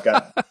 So I've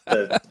got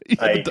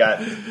I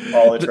got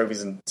all the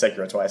trophies in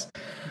Sekiro twice.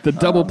 The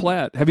double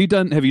plat. Have you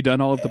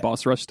done all of the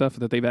boss rush stuff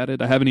that they've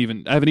added? I haven't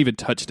even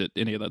touched it,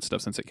 any of that stuff,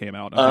 since it came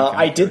out.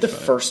 I did the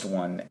first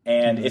one,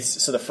 and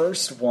the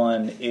first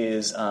one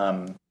is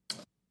Oniwa,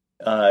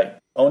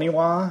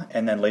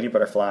 and then Lady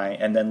Butterfly,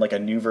 and then like a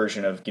new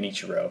version of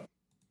Genichiro.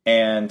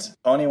 And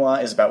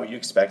Oniwa is about what you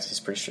expect.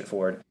 He's pretty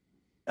straightforward.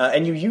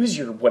 And you use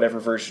your whatever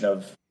version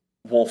of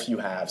wolf you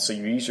have. So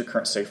you use your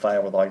current save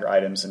file with all your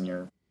items and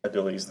your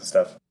abilities and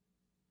stuff.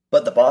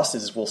 But the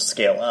bosses will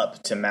scale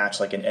up to match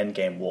like an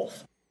endgame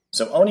wolf.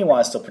 So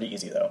Oniwa is still pretty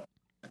easy though.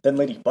 Then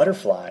Lady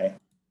Butterfly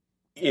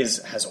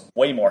has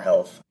way more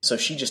health, so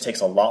she just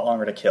takes a lot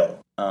longer to kill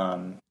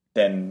than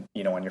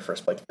on your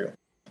first playthrough.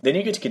 Then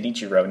you get to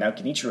Genichiro. Now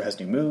Genichiro has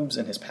new moves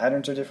and his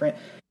patterns are different,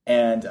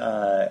 and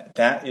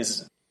that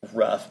is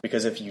rough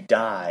because if you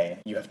die,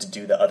 you have to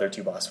do the other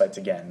two boss fights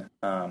again.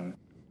 And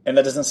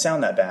that doesn't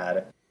sound that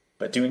bad,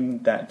 but doing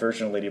that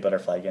version of Lady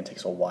Butterfly again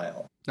takes a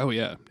while. Oh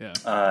yeah.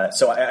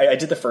 So I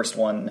did the first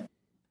one,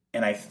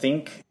 and I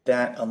think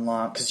that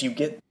unlocked because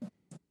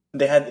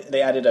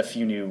they added a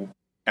few new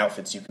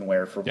outfits you can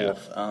wear for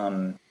Wolf.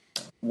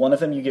 One of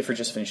them you get for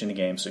just finishing the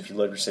game. So if you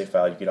load your save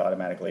file, you get it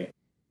automatically.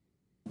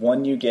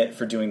 One you get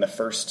for doing the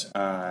first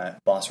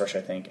boss rush,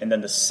 I think, and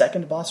then the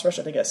second boss rush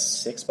I think has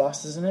 6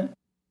 bosses in it.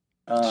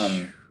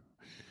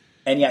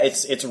 And yeah,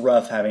 it's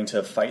rough having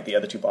to fight the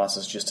other 2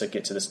 bosses just to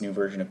get to this new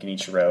version of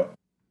Genichiro,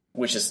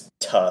 which is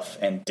tough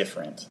and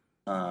different.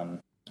 I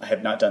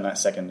have not done that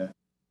second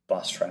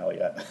boss trial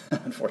yet,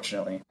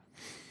 unfortunately.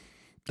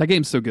 That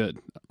game's so good.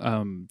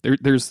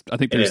 There's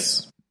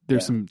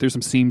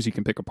some seams you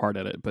can pick apart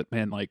at it, but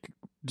man, like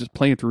just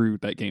playing through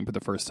that game for the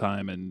first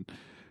time, and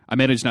I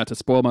managed not to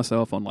spoil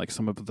myself on like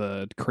some of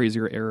the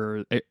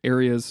crazier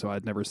areas. So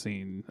I'd never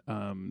seen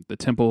the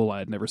temple.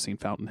 I'd never seen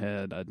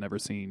Fountainhead. I'd never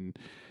seen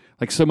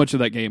like so much of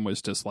that game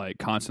was just like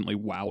constantly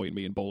wowing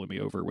me and bowling me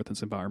over with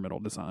its environmental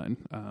design.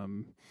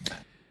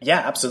 Yeah,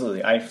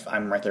 absolutely.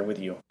 I'm right there with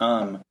you.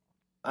 One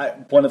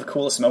of the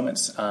coolest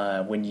moments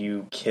when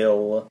you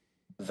kill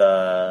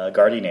the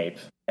guardian ape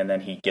and then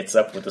he gets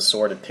up with the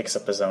sword and picks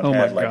up his own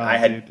head.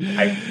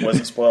 I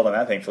wasn't spoiled on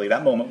that, thankfully.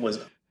 That moment was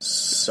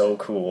so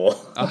cool.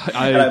 And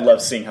I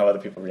love seeing how other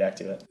people react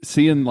to it.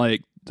 Seeing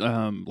like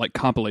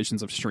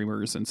compilations of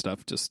streamers and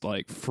stuff just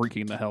like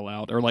freaking the hell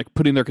out, or like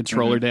putting their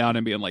controller down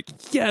and being like,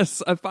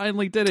 yes, I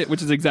finally did it,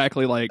 which is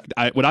exactly like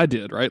what I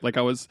did, right? Like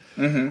I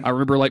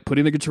remember like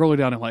putting the controller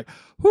down and like,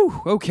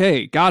 whew,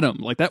 okay, got him.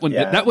 Like that one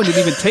didn't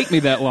even take me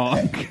that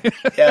long.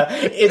 Yeah,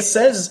 it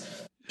says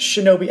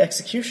Shinobi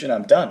Execution,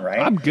 I'm done, right?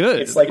 I'm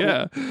good. It's like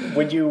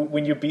when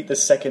you beat the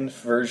second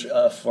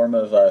form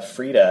of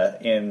Frida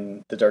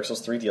in the Dark Souls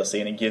 3 DLC,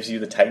 and it gives you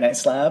the Titanite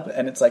slab,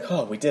 and it's like,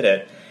 oh, we did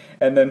it.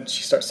 And then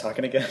she starts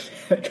talking again,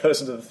 and it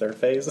goes into the third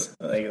phase.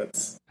 Like,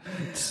 it's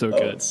so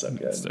good. It's so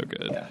good. It's so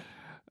good. Yeah.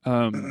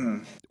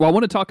 Well, I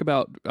want to talk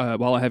about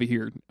while I have you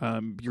here.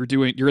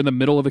 You're in the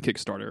middle of a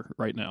Kickstarter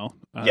right now.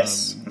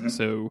 Yes.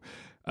 So.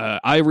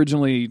 I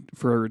originally,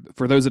 for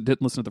those that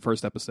didn't listen to the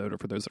first episode, or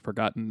for those that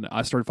forgotten,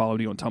 I started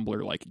following you on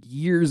Tumblr like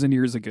years and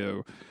years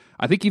ago.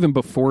 I think even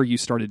before you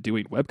started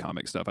doing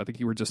webcomic stuff. I think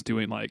you were just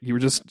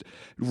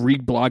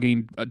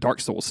reblogging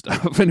Dark Souls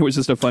stuff, and it was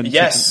just a fun.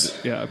 Yes.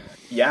 Yeah.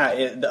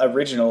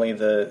 Originally,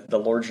 the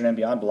Lordran and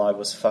Beyond blog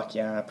was "fuck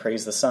yeah,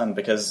 praise the sun,"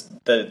 because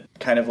the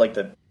kind of like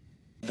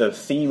the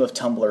theme of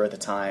Tumblr at the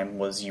time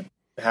was you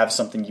have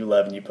something you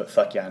love and you put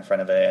 "fuck yeah" in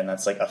front of it, and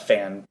that's like a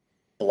fan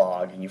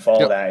blog, and you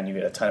follow that and you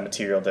get a ton of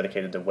material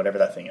dedicated to whatever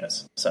that thing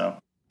is. So,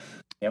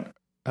 yep.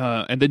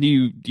 And then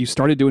you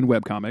started doing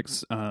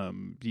webcomics.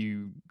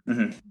 You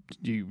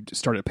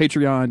started a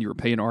Patreon. You were a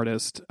paying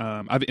artist.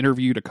 I've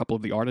interviewed a couple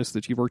of the artists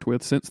that you've worked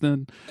with since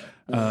then.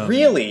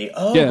 Really?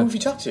 Oh, yeah. Who have you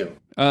talked to?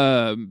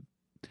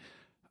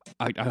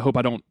 I hope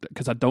I don't,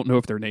 because I don't know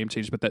if their name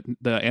changed, but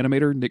the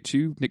animator Nick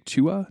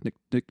Chua.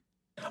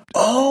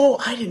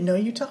 Oh, I didn't know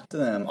you talked to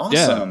them.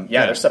 Awesome.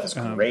 Yeah, their stuff is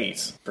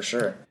great for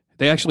sure.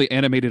 They actually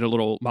animated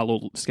my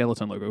little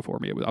skeleton logo for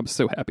me. I'm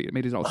so happy it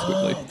made it all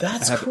quickly. Oh,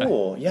 that's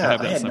cool.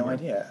 I had no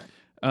idea.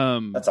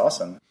 That's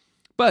awesome.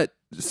 But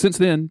since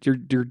then, you're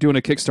doing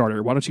a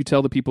Kickstarter. Why don't you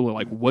tell the people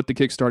like what the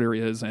Kickstarter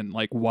is and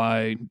like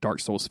why Dark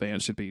Souls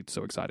fans should be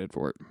so excited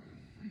for it?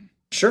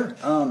 Sure.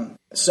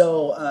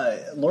 So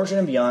Lordran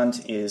and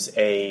Beyond is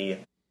a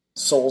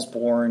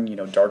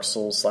Soulsborne, Dark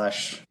Souls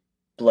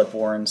 /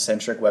 Bloodborne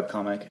centric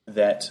webcomic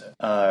that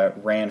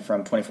ran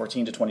from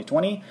 2014 to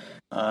 2020.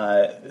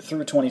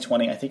 Through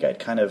 2020, I think I'd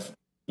kind of,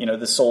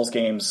 the Souls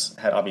games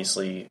had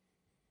obviously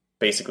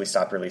basically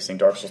stopped releasing.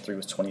 Dark Souls 3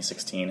 was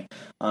 2016.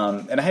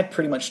 And I had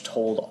pretty much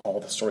told all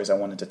the stories I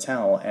wanted to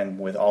tell, and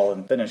with all of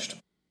them finished,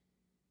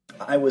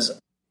 I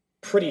was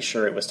pretty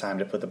sure it was time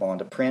to put them all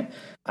into print.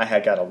 I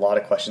had got a lot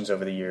of questions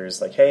over the years,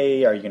 like,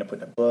 hey, are you going to put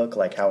in a book?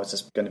 Like, how is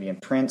this going to be in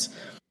print?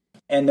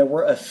 And there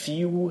were a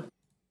few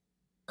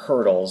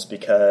hurdles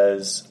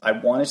because I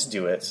wanted to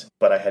do it,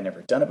 but I had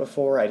never done it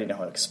before. I didn't know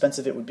how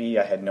expensive it would be.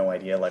 I had no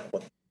idea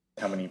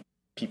how many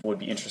people would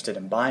be interested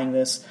in buying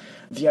this.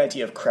 The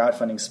idea of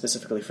crowdfunding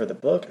specifically for the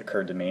book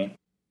occurred to me.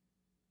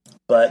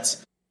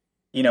 But,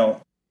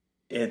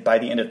 by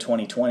the end of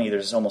 2020,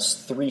 there's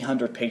almost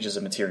 300 pages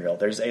of material.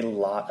 There's a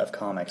lot of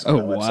comics on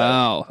the website. Oh,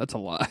 wow. That's a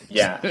lot.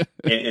 Yeah,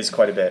 it is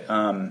quite a bit.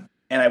 And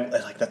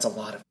that's a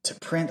lot to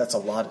print. That's a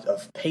lot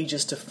of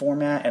pages to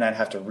format, and I'd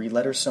have to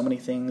re-letter so many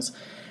things.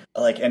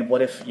 And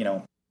what if,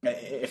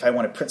 if I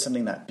want to print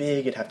something that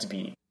big, it'd have to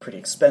be pretty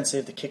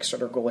expensive. The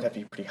Kickstarter goal would have to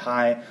be pretty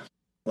high.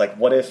 Like,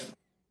 what if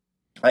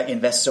I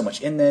invest so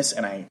much in this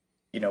and I,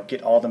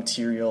 get all the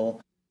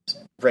material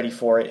ready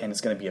for it and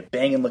it's going to be a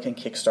banging looking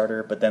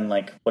Kickstarter, but then,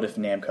 what if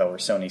Namco or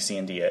Sony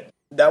C&D it?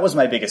 That was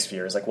my biggest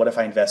fear, is what if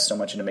I invest so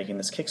much into making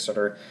this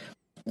Kickstarter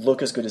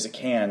look as good as it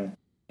can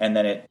and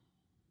then it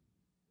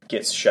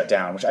gets shut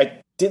down, which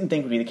I didn't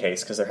think would be the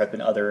case, because there have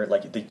been other,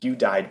 the You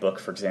Died book,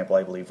 for example,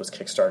 I believe was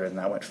Kickstarted and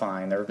that went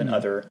fine. There have been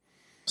other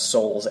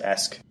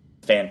Souls-esque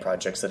fan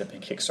projects that have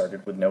been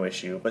Kickstarted with no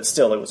issue, but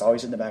still, it was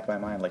always in the back of my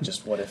mind,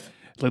 just what if...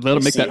 Let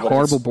them make that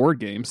horrible board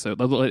game, so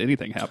let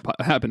anything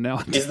happen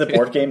now. Is the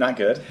board game not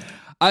good?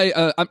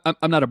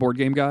 I'm not a board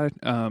game guy,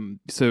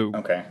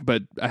 okay.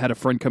 But I had a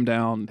friend come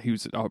down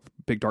who's a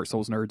big Dark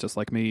Souls nerd just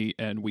like me,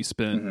 and we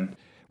spent...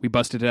 We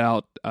busted it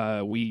out.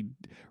 We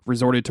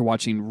resorted to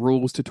watching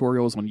rules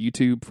tutorials on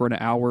YouTube for an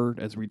hour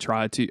as we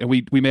tried to, and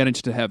we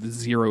managed to have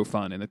zero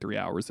fun in the 3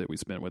 hours that we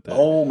spent with it.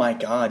 Oh my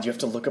god! You have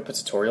to look up a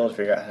tutorial to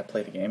figure out how to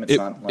play the game. It's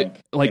not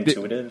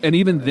intuitive. And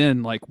even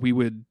then, we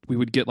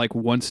would get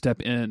one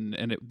step in,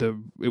 and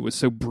it was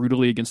so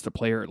brutally against the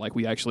player.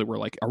 We actually were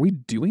like, "Are we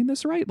doing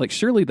this right?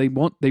 Surely they're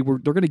going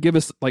to give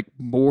us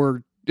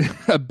more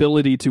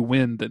ability to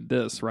win than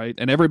this, right?"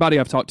 And everybody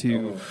I've talked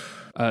to.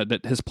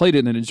 That has played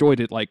it and enjoyed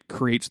it,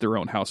 creates their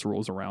own house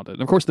rules around it.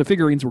 And of course, the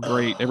figurines were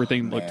great.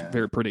 Everything looked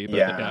very pretty.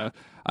 But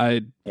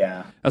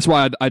that's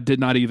why I did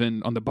not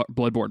even on the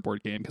Bloodborne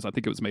board game, because I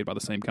think it was made by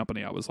the same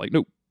company. I was like,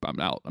 nope,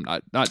 I'm out.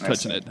 I'm not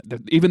touching it.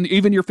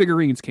 Even your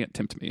figurines can't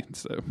tempt me.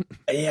 So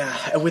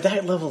yeah, with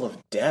that level of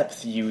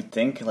depth, you'd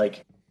think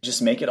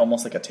just make it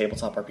almost like a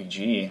tabletop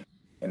RPG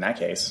in that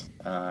case.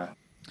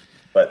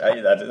 But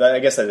I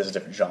guess that is a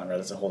different genre.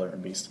 That's a whole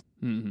different beast.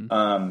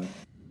 Mm-hmm.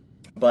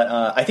 But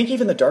I think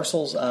even the Dark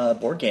Souls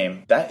board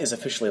game, that is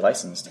officially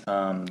licensed.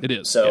 It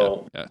is.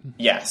 So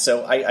yeah.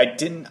 So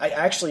I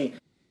actually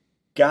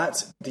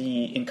got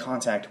in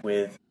contact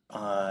with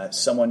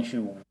someone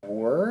who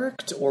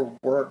worked or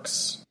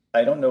works.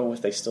 I don't know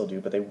if they still do,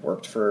 but they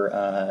worked for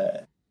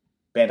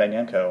Bandai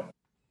Namco,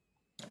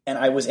 and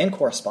I was in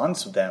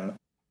correspondence with them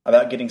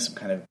about getting some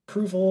kind of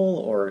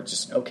approval or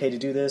just okay to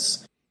do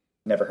this.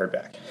 Never heard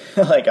back.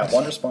 I got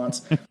one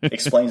response,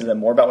 explained to them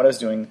more about what I was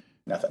doing.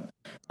 Nothing.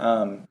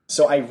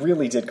 So I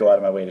really did go out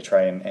of my way to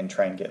try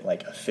and get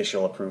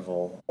official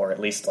approval, or at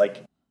least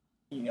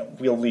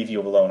we'll leave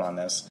you alone on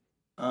this.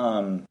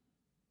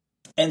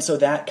 And so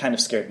that kind of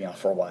scared me off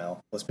for a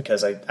while, was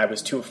because I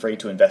was too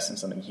afraid to invest in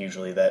something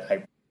hugely that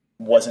I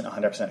wasn't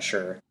 100%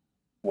 sure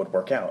would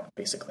work out,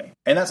 basically.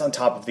 And that's on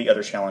top of the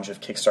other challenge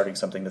of kickstarting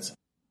something that's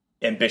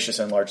ambitious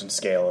and large in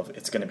scale. Of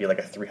it's going to be a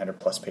 300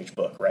 plus page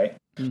book, right?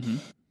 Mm-hmm.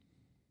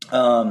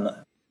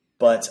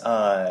 But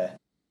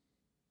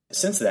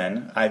since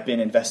then, I've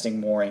been investing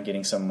more in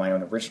getting some of my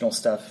own original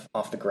stuff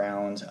off the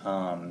ground.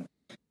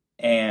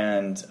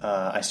 And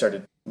I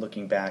started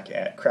looking back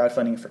at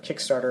crowdfunding for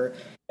Kickstarter,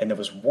 and there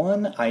was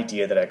one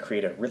idea that I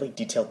created a really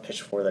detailed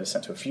pitch for that I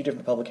sent to a few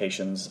different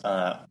publications,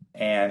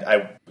 and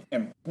I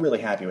am really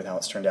happy with how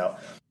it's turned out.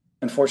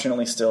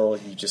 Unfortunately, still,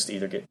 you just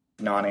either get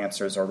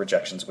non-answers or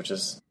rejections, which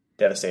is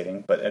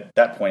devastating, but at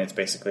that point, it's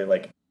basically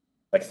like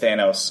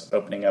Thanos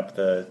opening up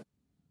the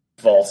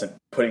vault and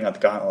putting out the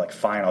gauntlet, like,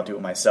 fine, I'll do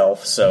it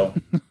myself. So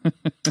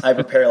I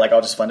prepare, like,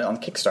 I'll just fund it on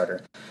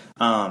Kickstarter.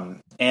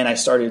 And I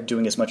started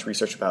doing as much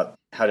research about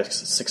how to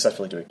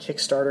successfully do a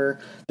Kickstarter.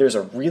 There's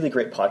a really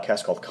great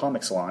podcast called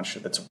Comics Launch.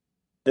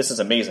 This is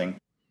amazing.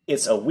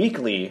 It's a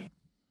weekly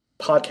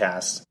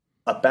podcast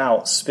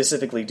about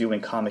specifically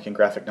doing comic and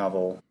graphic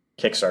novel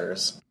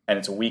Kickstarters, and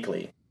it's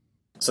weekly.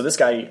 So this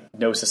guy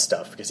knows his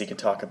stuff because he can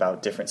talk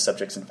about different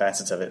subjects and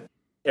facets of it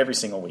every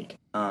single week.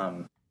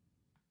 And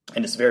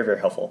it's very, very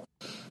helpful.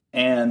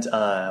 And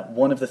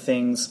one of the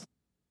things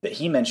that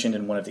he mentioned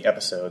in one of the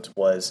episodes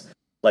was,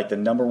 like, the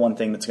number one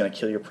thing that's going to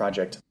kill your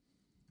project,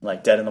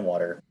 like, dead in the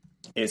water,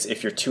 is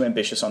if you're too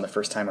ambitious on the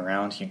first time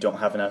around, you don't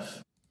have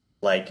enough,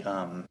 like,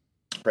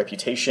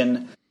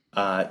 reputation,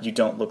 you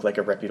don't look like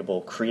a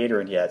reputable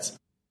creator yet,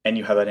 and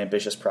you have an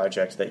ambitious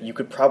project that you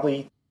could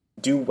probably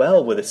do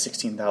well with a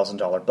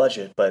 $16,000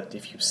 budget, but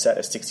if you set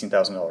a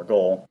 $16,000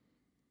 goal,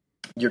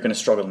 you're going to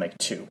struggle to make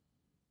two.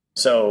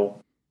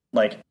 So,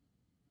 like,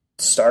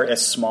 start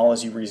as small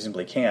as you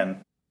reasonably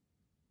can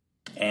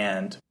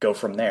and go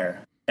from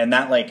there. And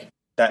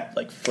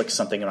that flicks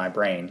something in my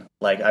brain.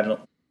 Like, I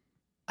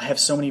have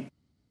so many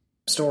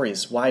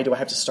stories. Why do I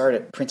have to start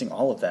at printing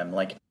all of them?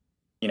 Like,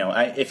 you know,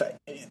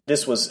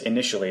 this was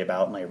initially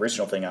about my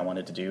original thing I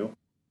wanted to do,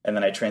 and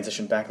then I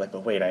transitioned back, like,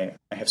 but wait, I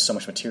have so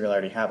much material I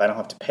already have. I don't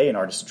have to pay an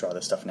artist to draw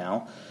this stuff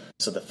now,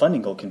 so the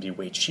funding goal can be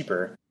way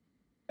cheaper,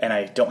 and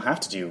I don't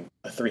have to do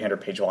a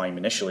 300-page volume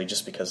initially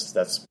just because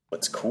that's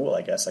what's cool,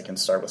 I guess. I can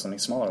start with something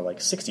smaller, like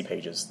 60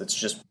 pages, that's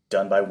just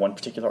done by one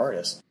particular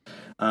artist,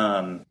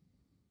 and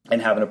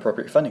have an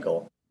appropriate funding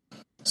goal.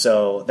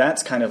 So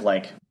that's kind of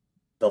like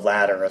the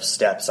ladder of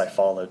steps I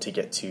followed to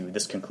get to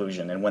this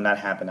conclusion, and when that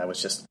happened, I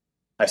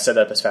set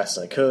it up as fast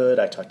as I could.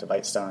 I talked to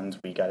Bytestones.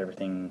 We got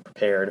everything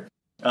prepared.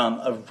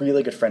 A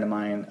really good friend of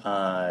mine,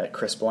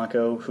 Chris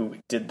Blanco, who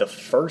did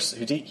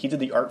he did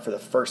the art for the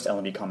first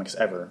LMB comics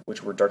ever,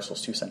 which were Dark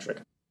Souls 2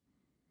 centric.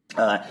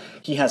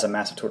 He has a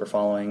massive Twitter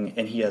following,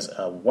 and he has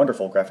a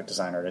wonderful graphic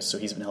design artist, so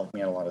he's been helping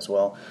me out a lot as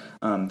well.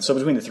 So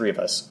between the three of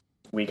us,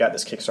 we got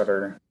this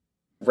Kickstarter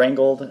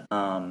wrangled,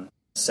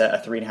 set a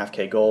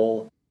 3.5K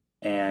goal,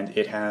 and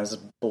it has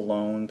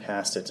blown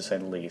past it, to say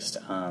the least.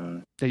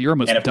 Yeah, you're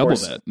almost double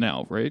that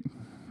now, right?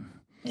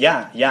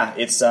 Yeah,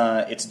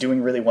 it's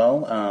doing really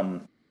well.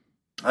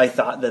 I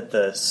thought that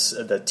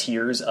the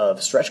tiers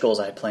of stretch goals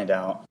I had planned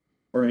out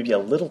were maybe a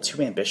little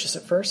too ambitious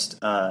at first,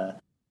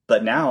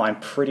 but now I'm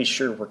pretty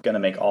sure we're going to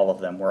make all of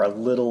them. We're a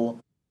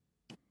little...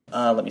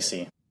 let me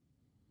see.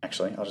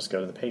 Actually, I'll just go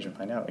to the page and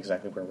find out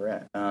exactly where we're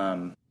at.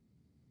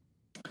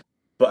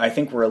 But I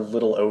think we're a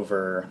little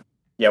over...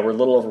 Yeah, we're a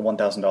little over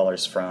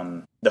 $1,000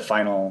 from the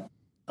final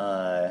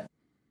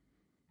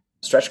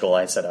stretch goal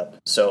I set up.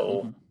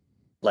 So,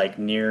 like,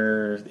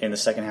 in the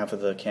second half of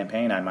the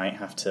campaign, I might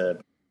have to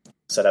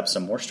set up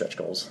some more stretch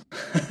goals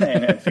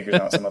and figure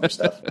out some other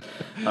stuff.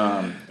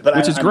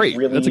 Which is great.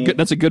 Really,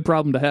 that's a good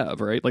problem to have,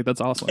 right? Like, that's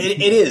awesome.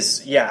 It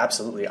is. Yeah,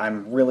 absolutely.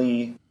 I'm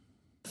really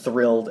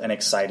thrilled and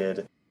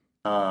excited.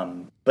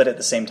 But at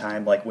the same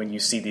time, like, when you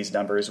see these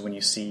numbers, when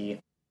you see,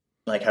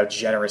 like, how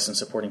generous and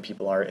supporting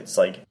people are, it's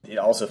like, it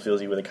also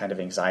fills you with a kind of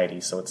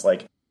anxiety. So it's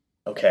like,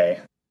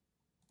 okay,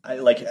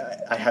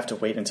 I have to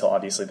wait until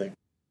obviously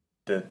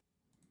the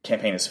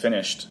campaign is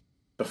finished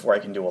before I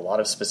can do a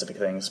lot of specific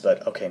things.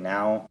 But okay,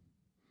 now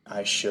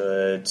I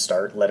should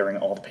start lettering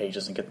all the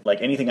pages and get,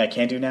 like, anything I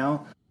can do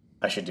now,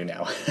 I should do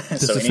now.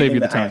 So anything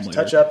that I have to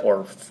touch up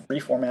or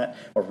reformat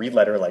or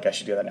re-letter, like, I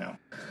should do that now.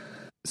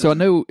 So I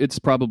know it's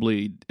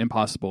probably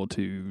impossible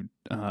to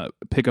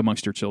pick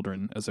amongst your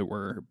children, as it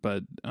were,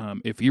 but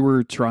if you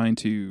were trying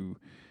to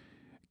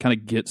kind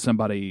of get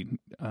somebody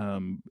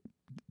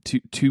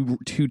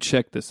to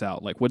check this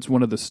out, like, what's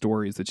one of the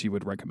stories that you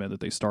would recommend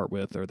that they start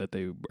with, or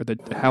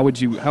how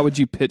would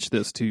you pitch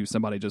this to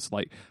somebody? Just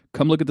like,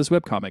 come look at this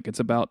webcomic, it's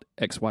about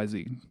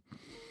XYZ.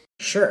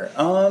 Sure.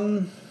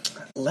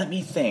 Let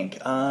me think.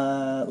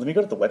 Let me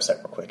go to the website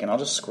real quick, and I'll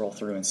just scroll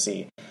through and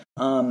see.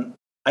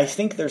 I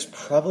think there's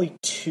probably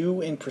two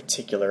in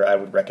particular I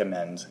would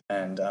recommend,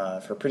 and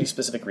for pretty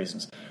specific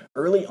reasons.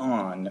 Early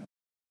on,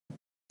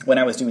 when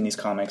I was doing these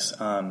comics,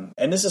 and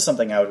this is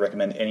something I would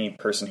recommend any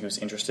person who's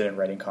interested in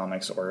writing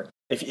comics, or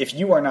if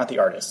you are not the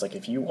artist, like,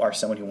 if you are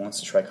someone who wants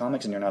to try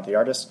comics and you're not the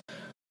artist,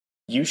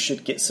 you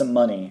should get some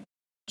money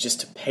just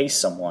to pay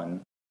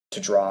someone to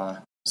draw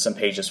some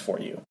pages for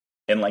you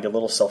in, like, a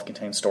little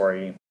self-contained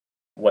story,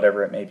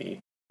 whatever it may be.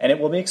 And it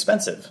will be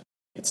expensive.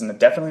 It's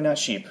definitely not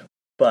cheap,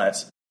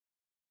 but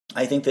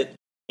I think that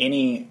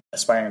any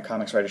aspiring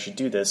comics writer should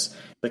do this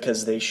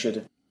because they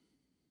should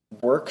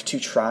work to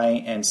try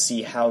and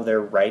see how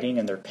their writing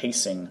and their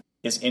pacing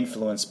is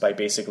influenced by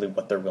basically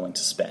what they're willing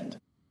to spend.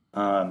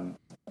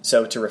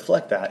 So to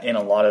reflect that, in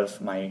a lot of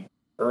my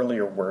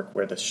earlier work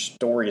where the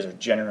stories are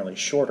generally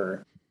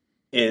shorter,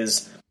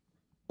 is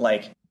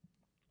like,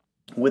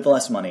 with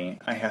less money,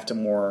 I have to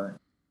more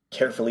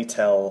carefully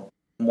tell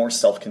more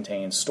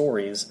self-contained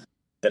stories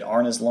that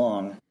aren't as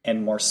long,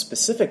 and more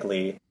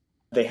specifically,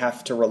 they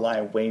have to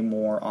rely way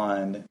more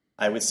on,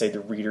 I would say, the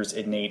reader's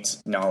innate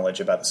knowledge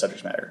about the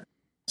subject matter.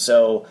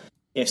 So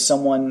if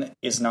someone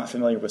is not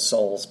familiar with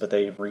Souls, but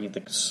they read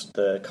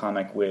the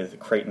comic with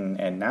Creighton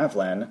and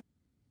Navlan,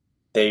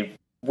 they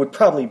would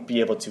probably be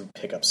able to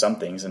pick up some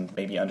things and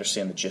maybe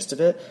understand the gist of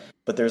it,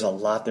 but there's a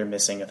lot they're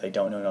missing if they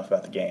don't know enough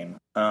about the game.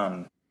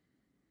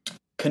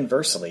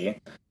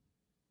 Conversely,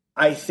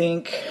 I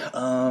think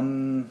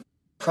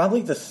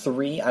probably the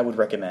three I would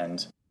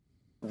recommend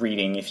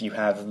reading if you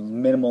have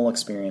minimal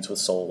experience with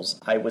Souls,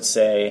 I would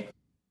say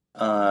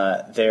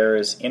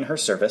there's In Her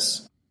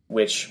Service,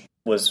 which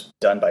was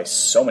done by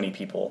so many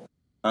people.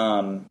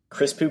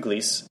 Chris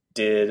Pugliese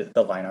did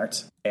the line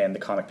art and the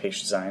comic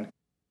page design.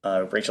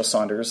 Rachel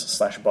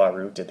Saunders /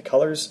 Baru did the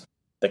colors.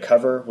 The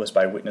cover was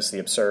by Witness the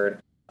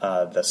Absurd.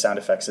 The sound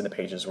effects in the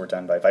pages were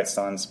done by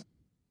Weitstans.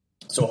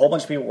 So a whole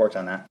bunch of people worked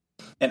on that.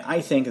 And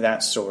I think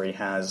that story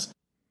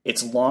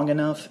it's long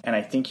enough, and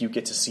I think you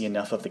get to see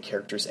enough of the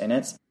characters in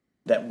it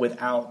that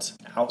without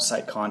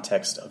outside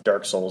context of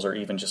Dark Souls or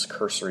even just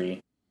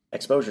cursory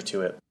exposure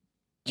to it,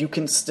 you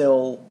can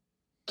still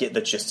get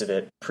the gist of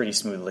it pretty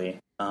smoothly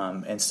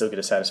and still get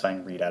a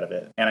satisfying read out of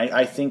it. And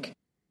I think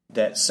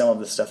that some of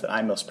the stuff that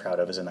I'm most proud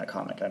of is in that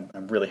comic.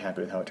 I'm really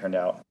happy with how it turned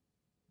out.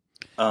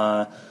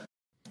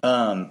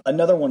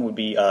 Another one would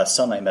be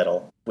Sunlight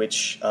Metal,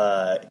 which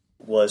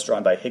was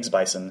drawn by Higgs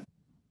Bison.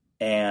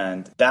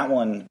 And that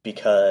one,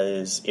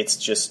 because it's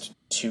just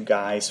two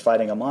guys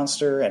fighting a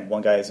monster, and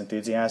one guy is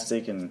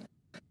enthusiastic, and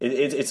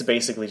it's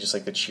basically just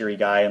like the cheery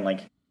guy, and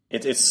like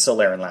it's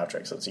Solaire and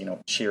Lautrec, so it's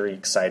cheery,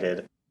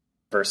 excited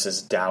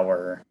versus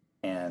dour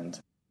and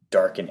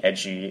dark and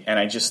edgy. And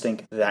I just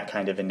think that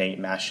kind of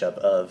innate mashup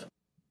of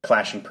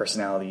clashing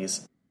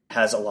personalities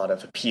has a lot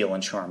of appeal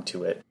and charm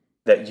to it.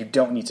 That you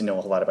don't need to know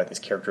a lot about these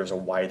characters or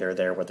why they're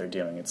there, what they're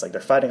doing. It's like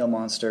they're fighting a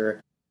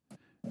monster.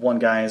 One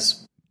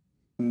guy's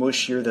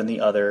mushier than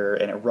the other,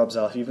 and it rubs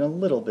off even a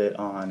little bit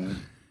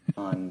on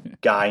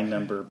guy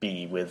number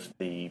B with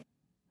the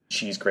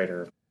cheese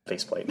grater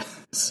faceplate.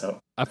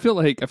 So I feel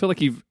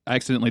like you've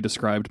accidentally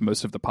described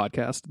most of the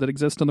podcasts that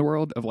exist in the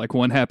world of like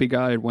one happy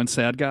guy and one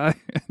sad guy.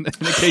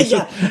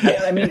 Yeah,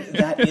 I mean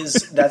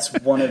that's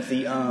one of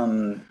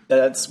the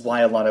that's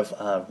why a lot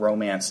of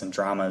romance and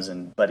dramas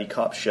and buddy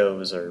cop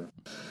shows are.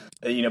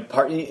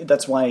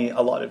 That's why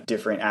a lot of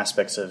different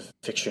aspects of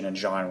fiction and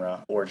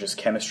genre or just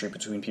chemistry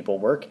between people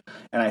work.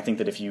 And I think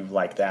that if you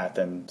like that,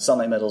 then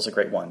Sunlight Metal is a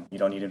great one. You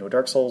don't need to know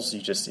Dark Souls.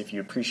 If you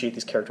appreciate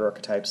these character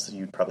archetypes,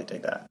 you'd probably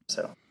take that.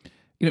 So,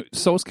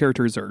 Souls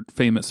characters are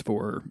famous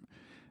for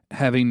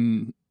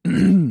having,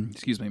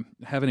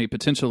 having a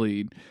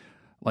potentially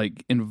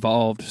like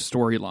involved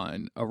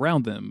storyline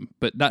around them,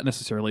 but not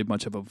necessarily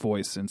much of a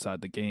voice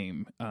inside the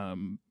game.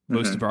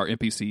 Most of our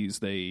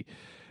NPCs,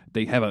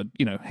 they have a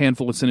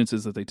handful of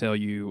sentences that they tell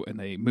you, and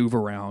they move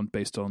around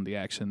based on the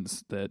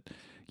actions that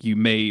you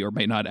may or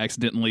may not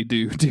accidentally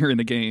do during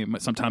the game.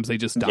 Sometimes they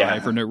just die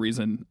for no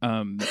reason.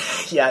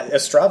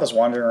 Estrava's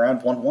wandering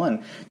around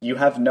 1-1. You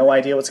have no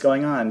idea what's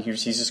going on.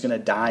 He's just going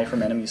to die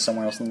from enemies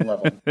somewhere else in the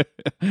level.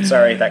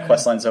 Sorry, that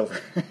quest line's over.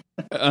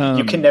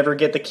 You can never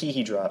get the key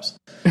he drops.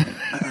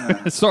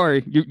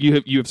 Sorry, you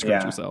have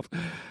screwed yourself.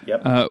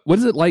 Yep. What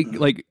is it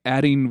like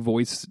adding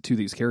voice to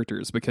these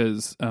characters?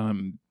 Because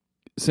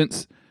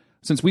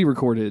since we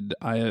recorded,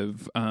 I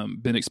have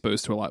been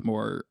exposed to a lot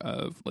more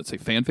of, let's say,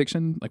 fan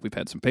fiction. Like we've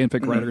had some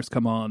fanfic writers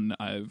come on.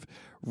 I've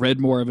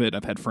read more of it.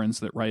 I've had friends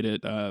that write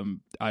it.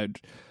 I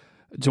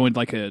joined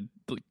like a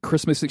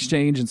Christmas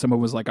exchange, and someone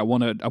was like, "I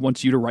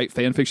want you to write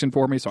fan fiction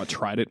for me." So I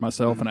tried it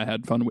myself, and I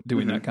had fun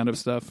doing that kind of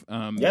stuff.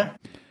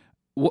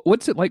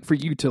 What's it like for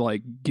you to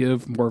like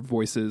give more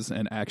voices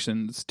and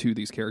actions to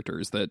these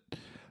characters that?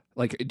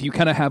 Like, do you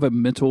kind of have a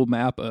mental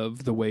map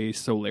of the way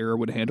Solaire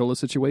would handle a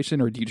situation,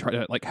 or do you try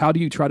to how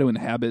do you try to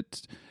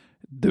inhabit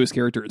those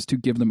characters to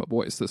give them a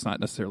voice that's not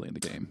necessarily in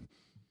the game?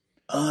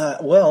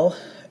 Well,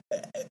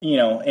 a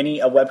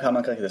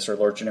webcomic like this or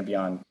Lordran and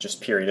Beyond, just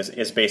period,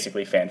 is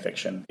basically fan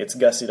fiction. It's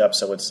gussied up,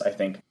 so it's, I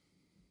think,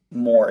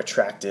 more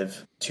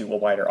attractive to a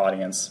wider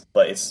audience,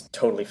 but it's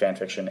totally fan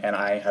fiction, and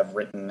I have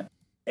written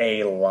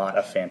a lot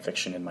of fan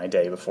fiction in my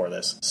day before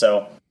this.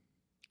 So,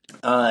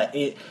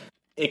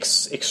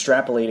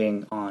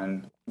 extrapolating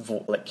on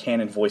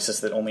canon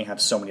voices that only have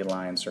so many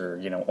lines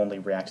or only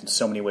react in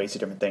so many ways to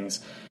different things,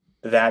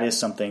 that is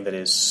something that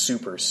is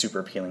super, super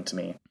appealing to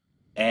me.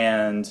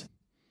 And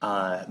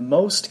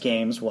most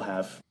games will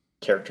have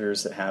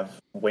characters that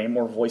have way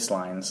more voice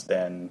lines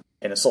than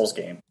in a Souls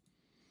game,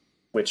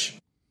 which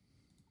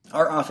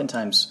are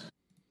oftentimes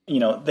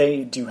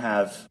they do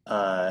have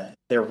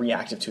they're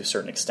reactive to a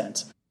certain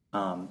extent,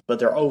 but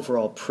they're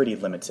overall pretty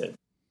limited.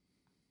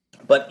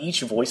 But each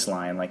voice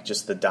line, like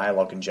just the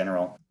dialogue in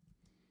general,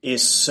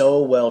 is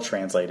so well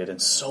translated and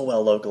so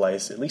well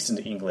localized, at least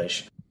into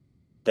English,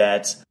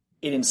 that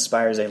it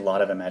inspires a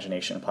lot of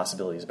imagination and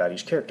possibilities about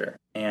each character.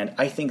 And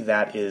I think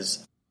that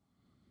is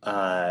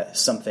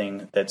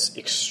something that's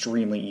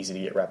extremely easy to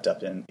get wrapped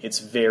up in. It's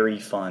very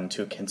fun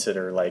to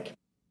consider, like,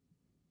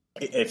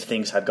 if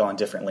things had gone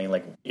differently,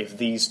 like if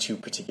these two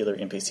particular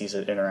NPCs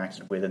had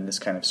interacted with in this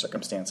kind of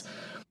circumstance.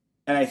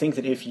 And I think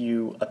that if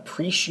you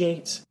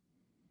appreciate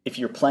if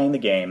you're playing the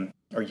game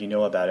or you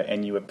know about it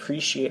and you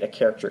appreciate a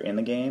character in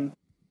the game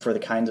for the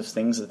kinds of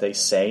things that they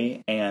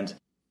say and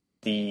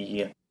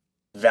the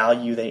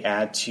value they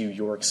add to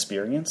your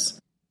experience,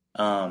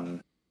 I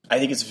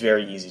think it's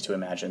very easy to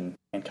imagine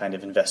and kind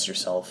of invest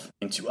yourself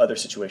into other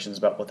situations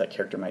about what that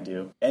character might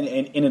do, and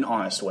in an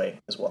honest way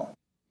as well.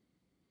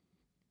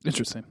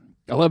 Interesting.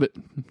 I love it.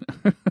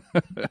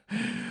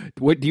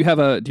 What do you have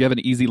an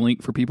easy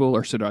link for people,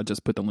 or should I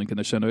just put the link in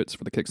the show notes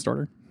for the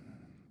Kickstarter?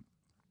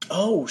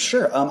 Oh,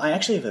 sure. I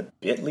actually have a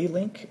Bitly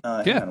link.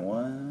 Yeah. Hang on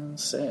one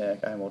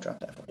sec. I will drop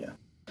that for you.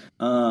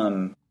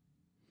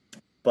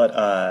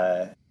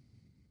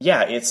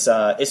 Yeah,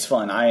 it's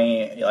fun.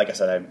 Like I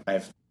said, I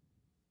have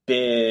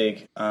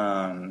big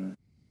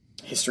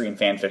history and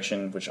fan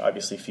fiction, which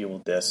obviously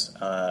fueled this,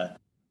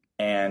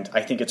 and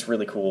I think it's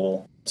really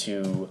cool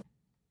to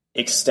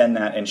extend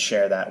that and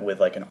share that with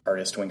like an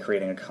artist when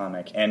creating a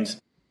comic. And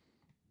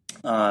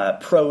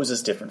prose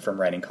is different from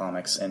writing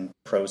comics, and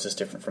prose is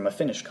different from a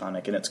finished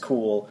comic, and it's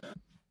cool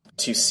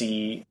to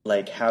see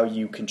like how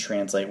you can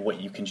translate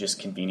what you can just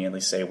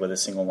conveniently say with a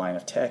single line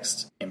of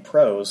text in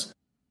prose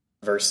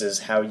versus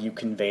how you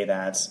convey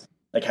that,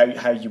 like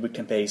how you would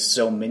convey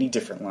so many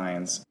different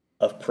lines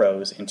of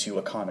prose into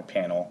a comic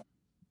panel,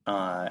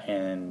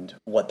 and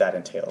what that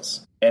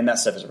entails. And that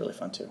stuff is really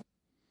fun too.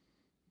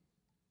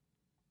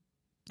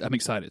 I'm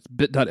excited. It's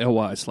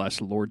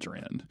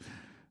bit.ly/Lordran.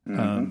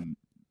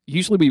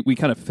 Usually we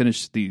kind of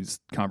finish these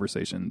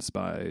conversations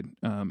by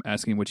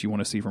asking what you want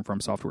to see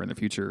from Software in the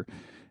future.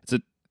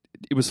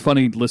 It was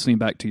funny listening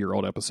back to your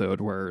old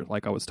episode where,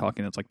 like, I was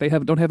talking, it's like they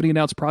don't have any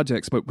announced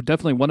projects, but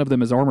definitely one of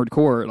them is Armored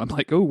Core, and I'm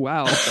like, oh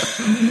wow,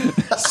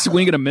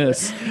 swing and a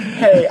miss.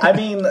 Hey, I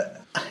mean,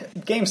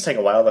 games take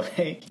a while to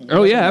make.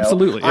 Oh yeah,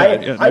 absolutely.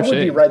 Yeah, I would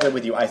be right there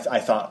with you. I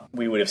thought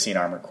we would have seen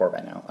Armored Core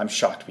by now. I'm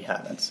shocked we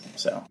haven't.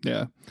 So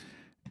yeah.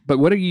 But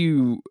what are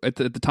you at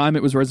the time?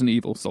 It was Resident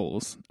Evil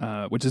Souls,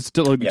 which is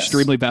still an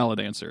extremely valid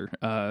answer.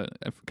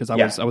 Because I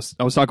was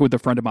talking with a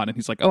friend of mine, and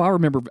he's like, "Oh, I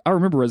remember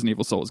Resident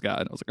Evil Souls guy."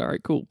 And I was like, "All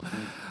right, cool."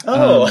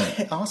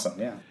 Oh, awesome,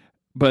 yeah.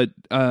 But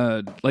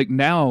like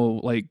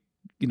now, like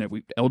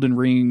Elden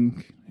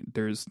Ring.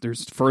 There's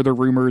further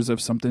rumors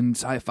of something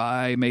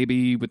sci-fi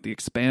maybe with the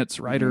Expanse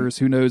writers.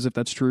 Who knows if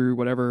that's true?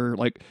 Whatever.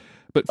 Like,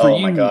 but for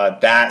you, my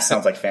god, that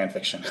sounds like fan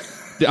fiction.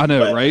 I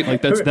know, right?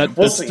 Like that's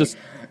just.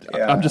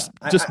 Yeah. I'm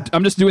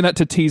just doing that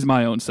to tease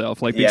my own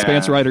self. Like the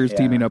Expanse writers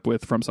teaming up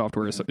with From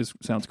Software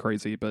sounds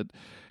crazy, but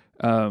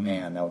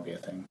man, that would be a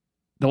thing.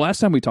 The last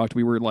time we talked,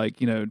 we were like,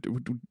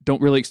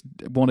 don't really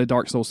want a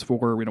Dark Souls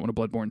 4. We don't want a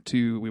Bloodborne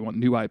 2. We want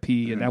new IP,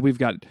 and now we've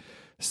got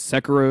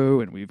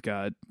Sekiro and we've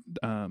got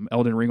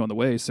Elden Ring on the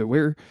way. So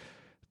we're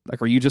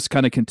like, are you just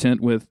kind of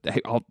content with,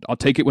 hey, I'll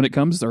take it when it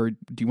comes, or do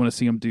you want to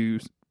see them do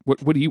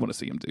what do you want to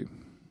see them do?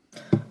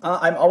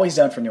 I'm always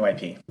down for new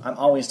IP. I'm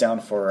always down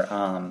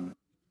for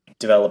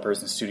developers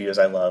and studios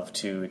I love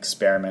to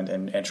experiment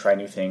and try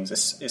new things.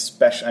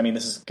 Especially, I mean,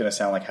 this is going to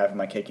sound like having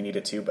my cake and eat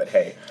it too, but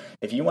hey,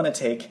 if you want to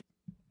take,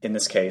 in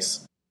this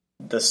case,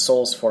 the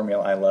Souls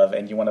formula I love,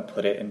 and you want to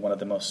put it in one of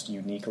the most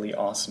uniquely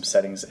awesome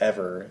settings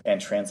ever and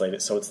translate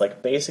it so it's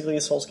like basically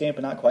a Souls game,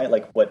 but not quite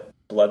like what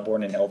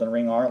Bloodborne and Elden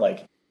Ring are,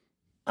 like,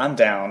 I'm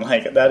down.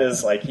 Like, that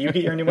is like, you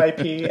get your new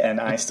IP and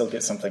I still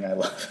get something I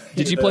love.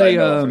 Did you play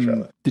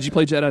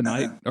Jedi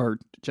Knight or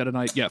Jedi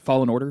Knight? Yeah,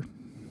 Fallen Order.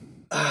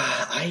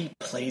 I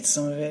played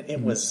some of it.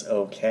 It was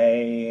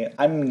okay.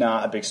 I'm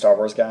not a big Star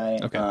Wars guy.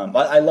 Okay.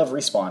 But I love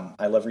Respawn.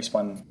 I love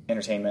Respawn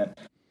Entertainment.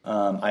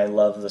 I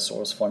love the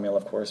Souls formula,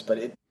 of course, but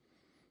it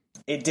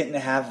didn't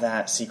have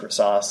that secret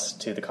sauce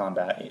to the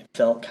combat. It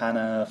felt kind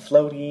of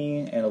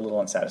floaty and a little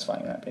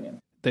unsatisfying, in my opinion.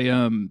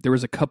 There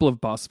was a couple of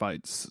boss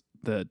fights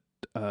that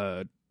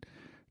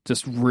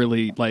just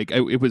really, like,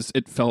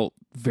 it felt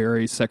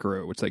very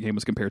Sekiro, which that game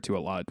was compared to a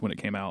lot when it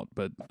came out.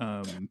 But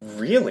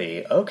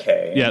really,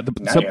 okay, yeah.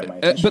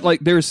 But like,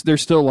 there's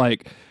still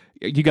like,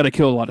 you got to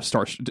kill a lot of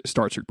star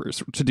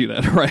troopers to do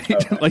that, right?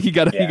 Okay. Like you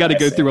got to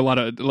go through a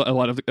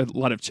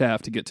lot of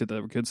chaff to get to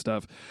the good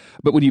stuff.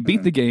 But when you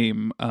beat the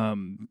game,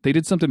 they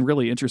did something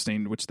really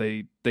interesting, which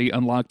they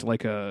unlocked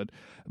like a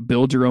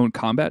build your own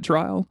combat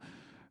trial,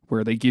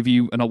 where they give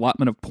you an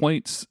allotment of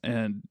points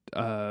and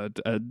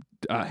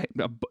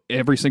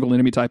every single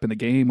enemy type in the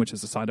game, which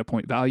is assigned a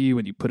point value,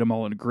 and you put them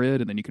all in a grid,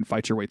 and then you can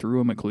fight your way through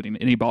them, including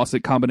any boss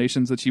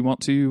combinations that you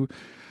want to,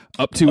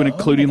 up to and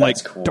including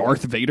like cool.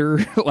 Darth Vader.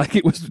 Like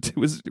it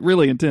was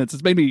really intense.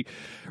 It's made me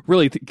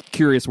really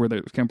curious where they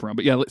come from.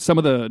 But yeah, some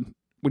of the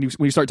when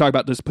you start talking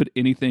about this, put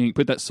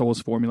that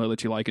Souls formula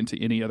that you like into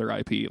any other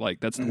IP, like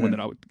that's the one that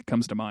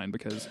comes to mind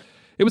because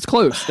it was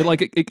close.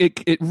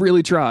 It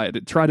really tried.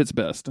 It tried its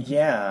best.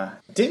 Yeah.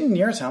 Didn't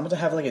Nier Automata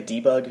have like a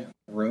debug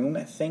room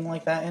thing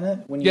like that in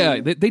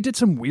it? They did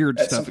some weird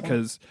stuff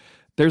because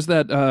there's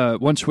that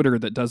one Twitter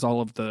that does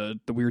all of the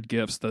weird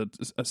gifs. The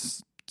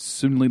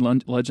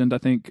Sunli Legend, I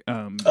think.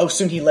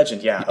 Sunli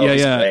Legend, yeah.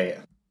 Yeah.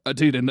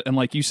 Dude, and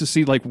like you used to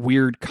see like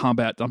weird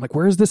combat. I'm like,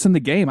 where is this in the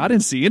game? I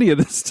didn't see any of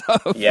this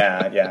stuff.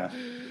 Yeah.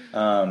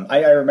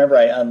 I remember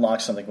I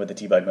unlocked something with the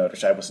debug mode,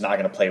 which I was not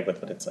going to play with,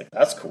 but it's like,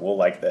 that's cool.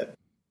 Like that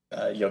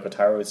Yoko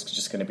Taro is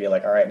just going to be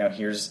like, all right, now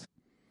here's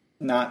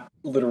not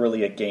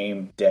literally a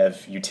game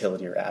dev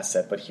utility or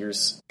asset, but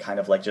here's kind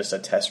of like just a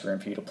test room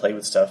for you to play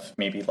with stuff,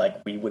 maybe like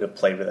we would have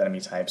played with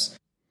enemy types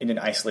in an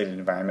isolated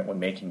environment when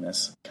making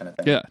this kind of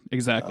thing. Yeah,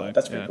 exactly.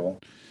 That's pretty cool.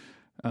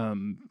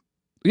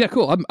 Yeah,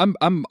 cool.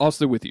 I'm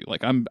also with you.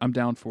 Like I'm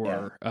down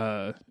for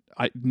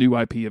new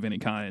IP of any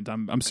kind.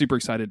 I'm super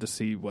excited to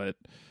see what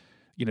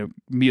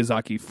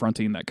Miyazaki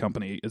fronting that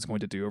company is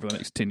going to do over the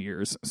next 10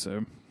 years.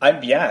 So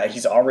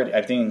he's already.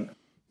 I think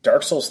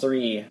Dark Souls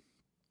 3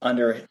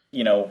 under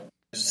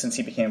since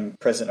he became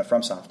president of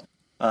FromSoft,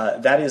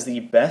 that is the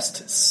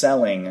best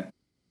selling.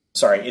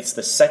 Sorry, it's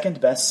the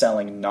second best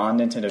selling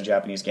non-Nintendo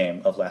Japanese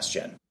game of last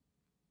gen.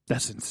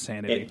 That's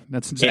insanity.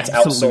 It's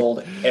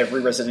outsold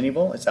every Resident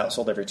Evil. It's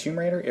outsold every Tomb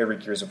Raider, every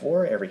Gears of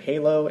War, every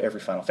Halo, every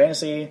Final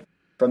Fantasy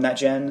from that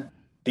gen.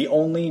 The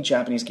only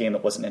Japanese game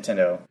that wasn't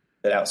Nintendo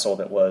that outsold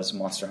it was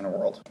Monster Hunter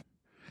World.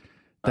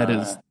 That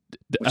is,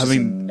 which is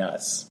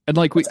nuts. And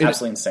like it's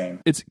absolutely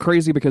insane. It's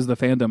crazy because the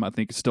fandom, I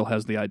think, still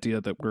has the idea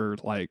that we're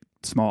like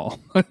small.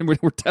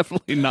 We're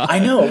definitely not. I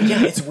know.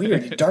 Yeah, it's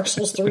weird. Dark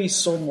Souls 3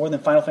 sold more than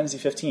Final Fantasy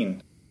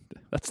 15.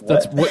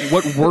 That's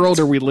what world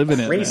are we living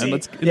in? Crazy. Man?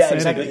 Yeah,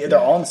 exactly. They're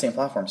all on the same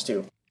platforms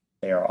too.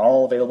 They are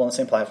all available on the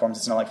same platforms.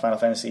 It's not like Final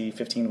Fantasy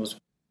 15 was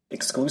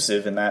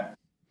exclusive and that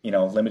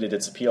limited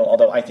its appeal.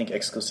 Although I think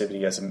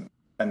exclusivity is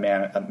a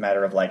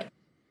matter of like,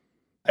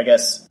 I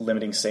guess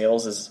limiting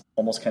sales is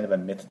almost kind of a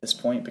myth at this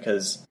point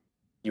because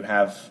you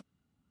have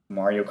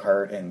Mario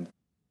Kart and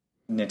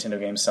Nintendo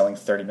games selling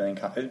 30 million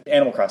copies.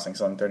 Animal Crossing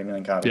selling 30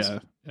 million copies.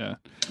 Yeah.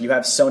 You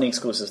have Sony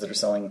exclusives that are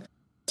selling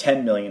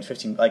 10 million,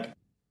 15, like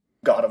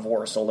God of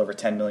War sold over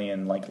 10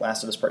 million. Like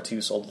Last of Us Part 2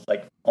 sold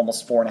like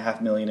almost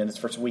 4.5 million in its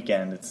first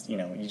weekend. It's,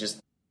 you just,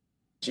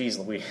 geez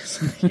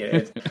Louise.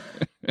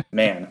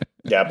 Man.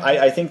 Yeah,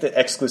 I think that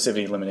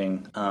exclusivity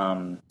limiting,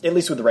 at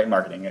least with the right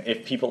marketing,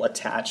 if people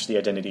attach the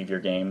identity of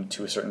your game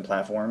to a certain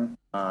platform,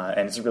 and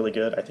it's really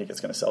good, I think it's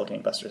going to sell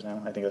gangbusters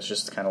now. I think that's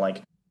just kind of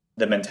like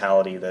the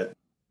mentality that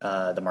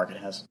the market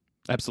has.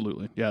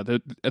 Absolutely. Yeah,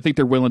 I think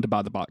they're willing to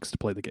buy the box to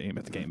play the game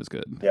if the game is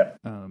good. Yeah.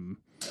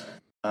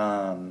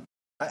 I'm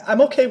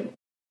okay.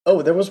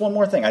 Oh, there was one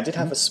more thing. I did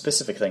have a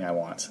specific thing I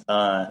want.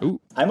 I'm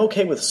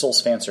okay with Souls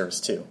fan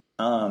service too.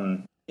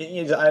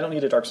 I don't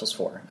need a Dark Souls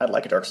 4. I'd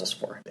like a Dark Souls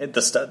 4.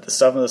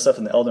 Some of the stuff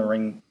in the Elden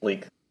Ring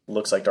leak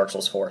looks like Dark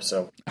Souls 4.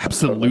 So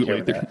absolutely,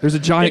 totally there's a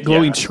giant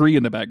glowing tree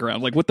in the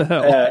background. Like what the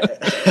hell?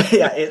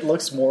 Yeah, it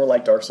looks more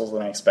like Dark Souls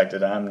than I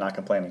expected. I'm not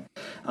complaining.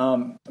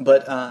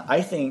 But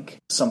I think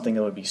something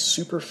that would be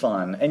super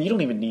fun, and you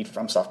don't even need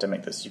FromSoft to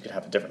make this. You could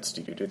have a different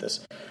studio do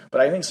this.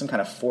 But I think some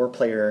kind of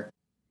 4-player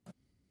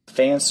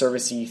fan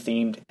servicey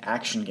themed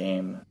action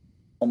game,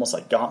 almost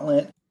like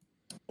Gauntlet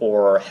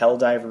or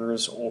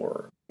Helldivers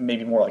or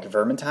maybe more like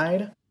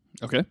Vermintide.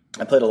 Okay.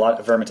 I played a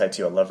lot of Vermintide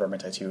 2. I love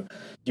Vermintide 2.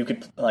 You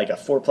could, like a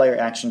 4-player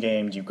action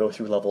game, you go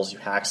through levels, you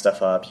hack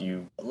stuff up,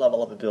 you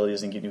level up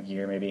abilities and get new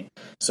gear maybe.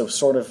 So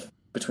sort of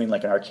between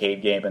like an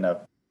arcade game and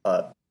a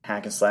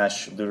hack and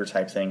slash looter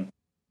type thing.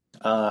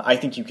 I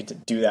think you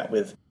could do that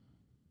with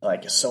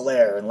like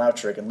Solaire and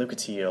Lautrec and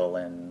Lucatiel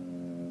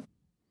and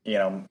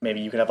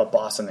maybe you could have a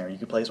boss in there. You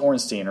could play as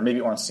Ornstein, or maybe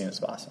Ornstein is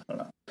a boss. I don't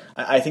know.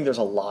 I think there's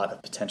a lot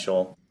of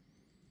potential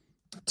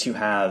to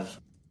have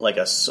like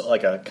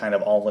a kind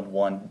of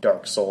all-in-one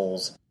Dark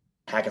Souls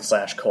hack and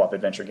slash co-op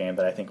adventure game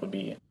that I think would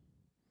be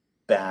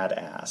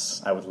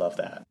badass. I would love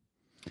that.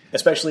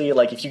 Especially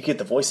like if you get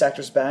the voice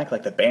actors back,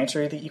 like the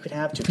banter that you could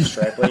have to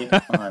extrapolate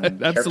on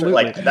character.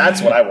 Like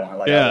that's what I want.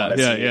 Like I want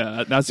to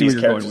see that's these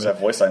where you're characters going with. have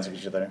voice lines with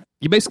each other.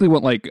 You basically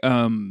want like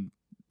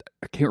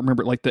I can't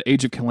remember, like the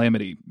Age of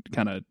Calamity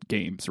kind of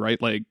games, right?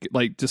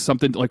 Like just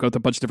something like with a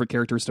bunch of different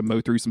characters to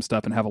mow through some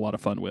stuff and have a lot of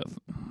fun with.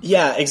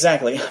 Yeah,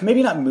 exactly.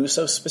 Maybe not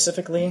Muso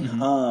specifically,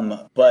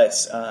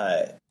 but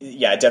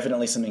yeah,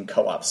 definitely something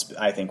co-ops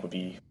I think would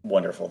be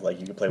wonderful. Like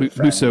you could play with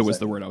friends. Muso was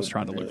the word I was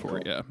trying to look for.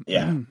 Cool.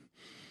 Yeah.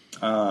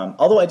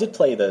 Although I did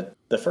play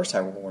the first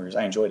Hyrule Warriors,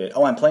 I enjoyed it.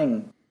 Oh, I'm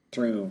playing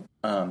through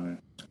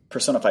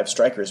Persona 5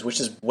 Strikers, which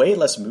is way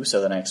less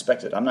Muso than I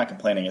expected. I'm not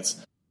complaining.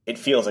 It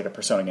feels like a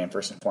Persona game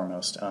first and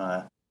foremost.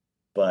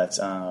 But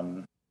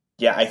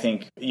I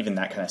think even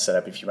that kind of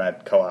setup, if you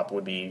had co-op,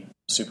 would be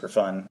super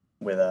fun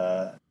with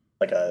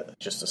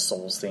just a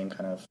Souls theme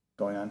kind of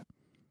going on.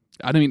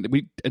 I mean,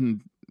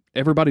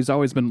 everybody's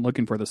always been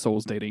looking for the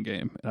Souls dating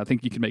game, and I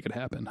think you can make it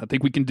happen. I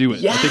think we can do it.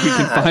 Yeah, I think we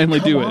can finally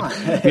do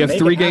it. We have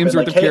 3 games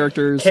worth of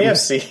characters.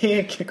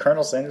 KFC,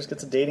 Colonel Sanders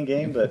gets a dating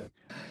game, but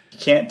you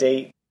can't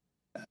date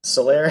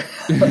Solaire.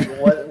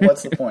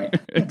 What's the point?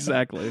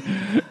 Exactly.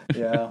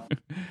 Yeah.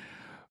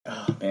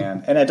 Oh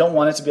man, and I don't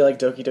want it to be like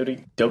Doki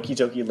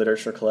Doki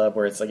Literature Club,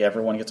 where it's like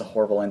everyone gets a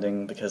horrible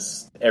ending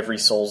because every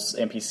Souls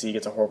NPC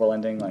gets a horrible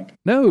ending. Like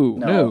no,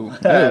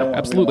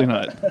 absolutely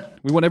not.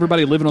 We want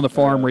everybody living on the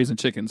farm raising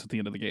chickens at the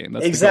end of the game.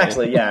 That's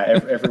exactly. Yeah,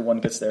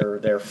 everyone gets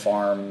their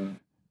farm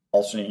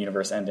alternate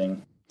universe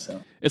ending.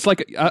 So it's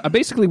like I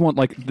basically want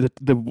like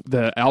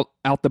the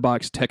out the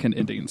box Tekken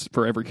endings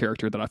for every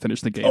character that I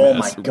finish the game. Oh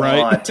as, my god,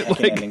 right?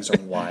 Tekken endings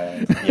are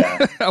wild.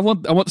 Yeah, I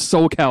want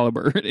Soul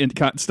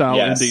Calibur style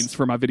Yes. endings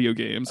for my video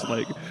games.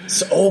 Like,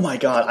 oh my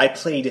god, I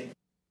played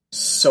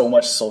so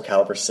much Soul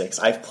Calibur 6.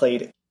 I've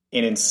played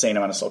an insane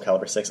amount of Soul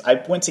Calibur 6. I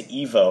went to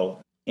EVO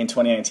in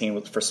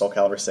 2019 for Soul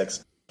Calibur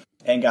 6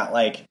 and got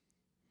like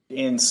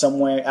in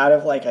somewhere out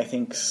of like I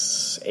think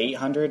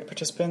 800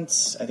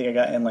 participants. I think I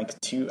got in like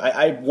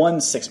I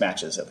won 6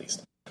 matches at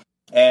least,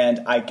 and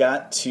I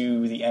got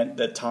to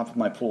the top of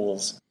my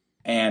pools,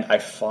 and I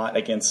fought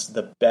against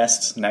the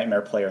best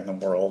Nightmare player in the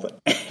world.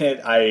 And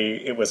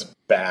it was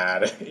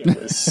bad. It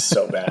was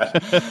so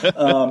bad.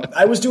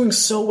 I was doing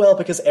so well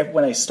because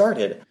when I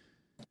started,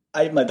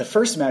 the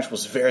first match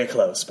was very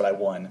close, but I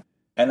won,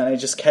 and then I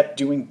just kept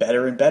doing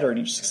better and better in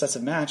each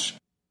successive match.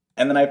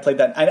 And then I played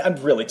that. I'm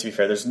really, to be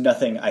fair, there's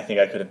nothing I think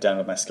I could have done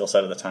with my skill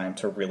set at the time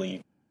to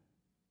really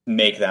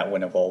make that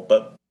winnable.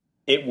 But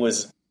it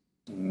was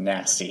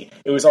nasty.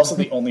 It was also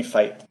the only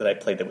fight that I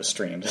played that was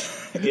streamed.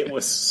 It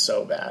was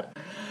so bad.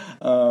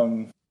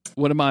 One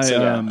of my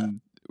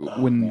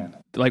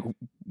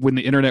when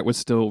the internet was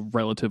still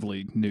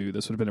relatively new,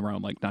 this would have been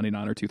around like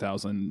 99 or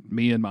 2000.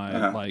 Me and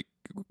my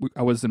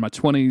I was in my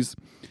 20s.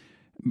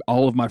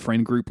 All of my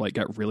friend group like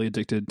got really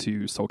addicted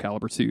to Soul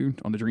Calibur 2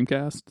 on the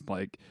Dreamcast,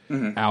 like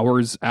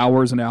hours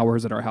and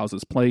hours at our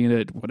houses playing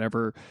it,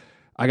 whatever.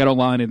 I got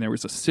online and there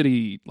was a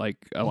city like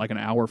an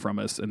hour from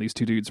us, and these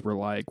two dudes were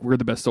like, "We're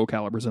the best Soul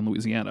Caliburs in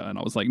Louisiana," and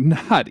I was like,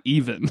 "Not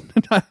even.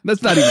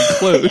 That's not even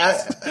close."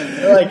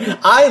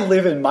 I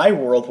live in my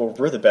world where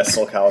we're the best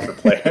Soul Calibur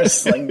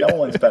players. Like no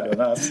one's better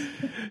than us.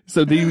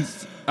 So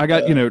I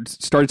got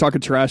started talking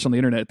trash on the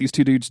internet. These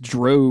two dudes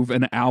drove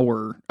an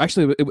hour.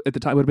 Actually, at the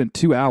time it would have been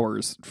 2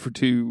 hours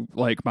to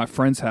like my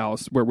friend's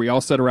house where we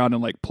all sat around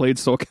and like played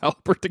Soul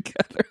Calibur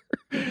together.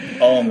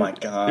 Oh my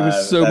god! It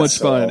was so much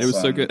fun. Awesome. It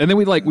was so good. And then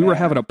we were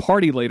having a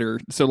party later,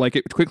 so like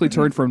it quickly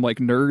turned from like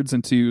nerds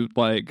into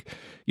like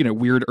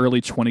weird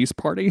early 20s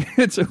party.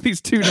 And so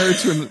these two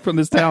nerds from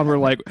this town were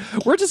like,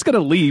 "We're just gonna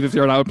leave if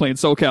you're not playing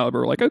Soul Calibur."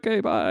 We're like,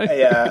 "Okay, bye."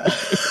 Yeah,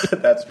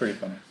 that's pretty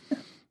funny.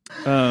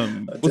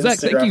 Zach,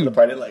 thank you.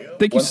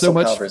 Thank you so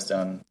much. Calibur's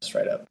done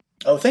straight up.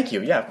 Oh, thank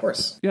you. Yeah, of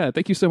course. Yeah,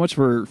 thank you so much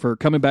for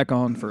coming back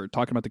on, for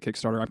talking about the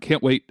Kickstarter. I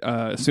can't wait.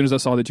 As soon as I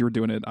saw that you were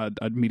doing it, I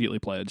immediately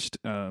pledged.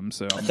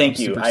 Thank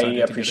you. I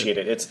appreciate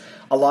it. It's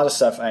a lot of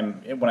stuff.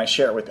 When I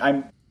share it with,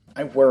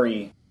 I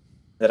worry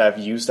that I've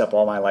used up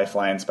all my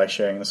lifelines by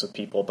sharing this with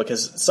people,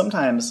 because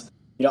sometimes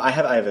I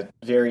have a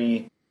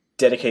very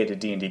dedicated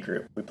D&D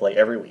group. We play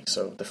every week.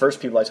 So the first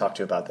people I talk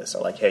to about this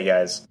are like, "Hey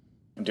guys,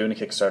 I'm doing a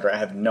Kickstarter. I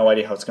have no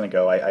idea how it's going to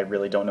go. I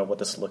really don't know what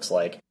this looks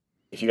like.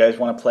 If you guys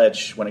want to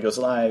pledge when it goes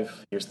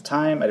live, here's the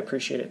time. I'd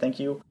appreciate it. Thank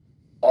you."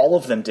 All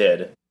of them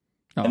did.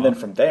 Aww. And then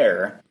from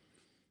there,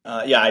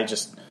 I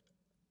just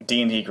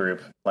D&D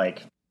group,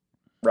 like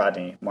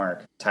Rodney,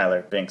 Mark,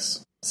 Tyler,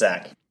 Binks,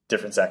 Zach,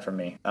 different Zach from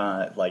me.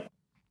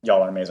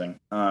 Y'all are amazing.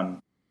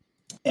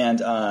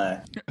 They've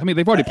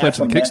already pledged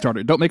the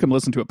Kickstarter. Don't make them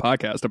listen to a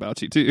podcast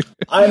about you too.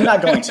 I'm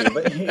not going to,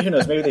 but who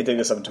knows? Maybe they dig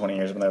this up in 20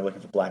 years when they're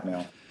looking for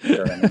blackmail.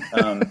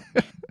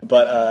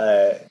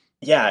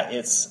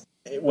 It's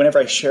whenever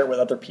I share it with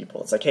other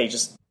people, it's like, hey,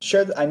 just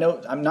share.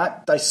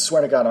 I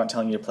swear to God, I'm not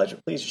telling you to pledge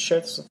it. Please just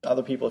share this with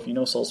other people. If you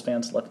know Souls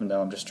fans, let them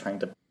know. I'm just trying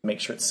to make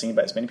sure it's seen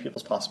by as many people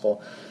as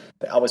possible.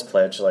 They always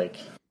pledge, like,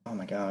 oh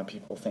my God,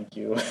 people, thank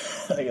you.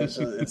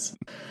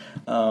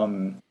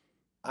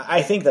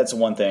 I think that's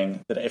one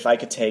thing that if I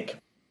could take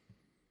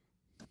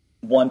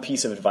one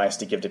piece of advice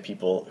to give to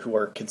people who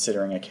are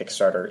considering a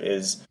Kickstarter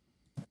is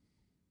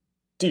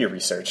do your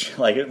research.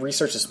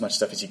 Research as much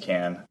stuff as you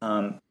can.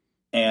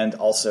 And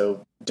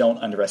also don't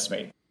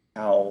underestimate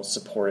how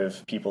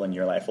supportive people in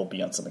your life will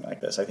be on something like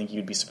this. I think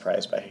you'd be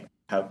surprised by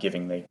how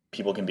giving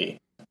people can be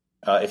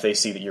if they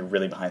see that you're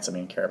really behind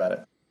something and care about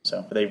it.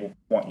 So they will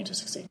want you to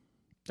succeed.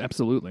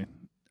 Absolutely.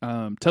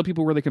 Tell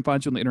people where they can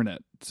find you on the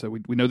internet. So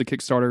we know the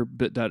Kickstarter,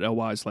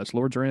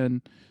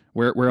 bit.ly/Lordran.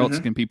 Where else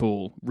can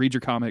people read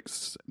your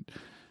comics,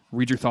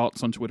 read your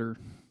thoughts on Twitter?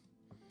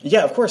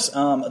 Yeah, of course.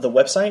 The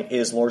website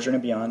is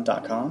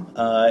lordranandbeyond.com.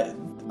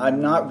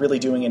 I'm not really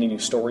doing any new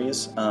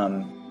stories.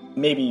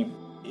 Maybe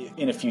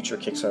in a future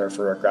Kickstarter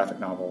for a graphic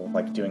novel,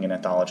 like doing an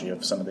anthology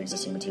of some of the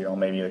existing material,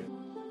 maybe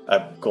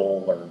a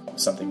goal or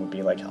something would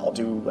be like, I'll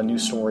do a new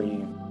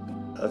story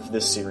of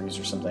this series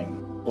or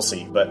something. We'll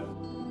see. But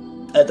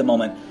at the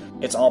moment,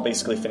 it's all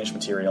basically finished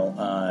material.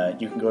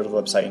 You can go to the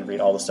website and read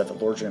all the stuff at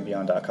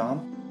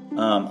lordranandbeyond.com.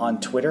 On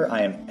Twitter,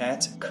 I am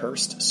at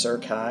Cursed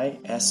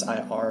Sirkai,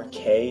 Sirkai.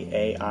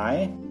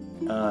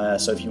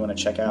 So if you want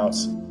to check out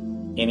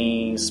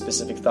any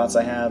specific thoughts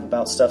I have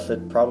about stuff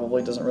that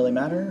probably doesn't really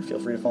matter, feel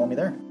free to follow me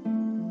there.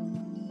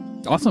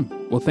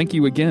 Awesome. Well, thank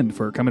you again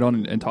for coming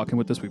on and talking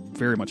with us. We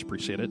very much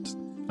appreciate it.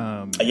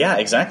 Yeah,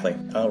 exactly.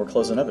 We're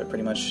closing up at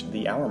pretty much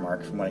the hour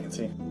mark from what I can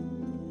see.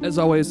 As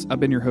always,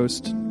 I've been your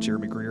host,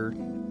 Jeremy Greer.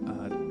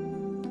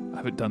 I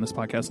haven't done this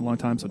podcast in a long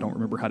time, so I don't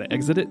remember how to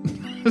exit it.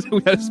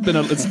 It's been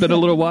a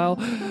little while.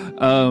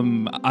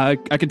 I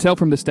can tell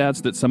from the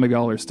stats that some of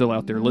y'all are still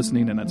out there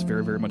listening, and that's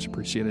very, very much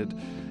appreciated.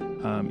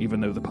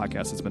 Even though the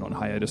podcast has been on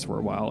hiatus for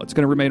a while, it's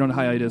going to remain on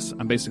hiatus.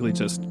 I'm basically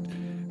just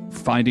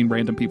finding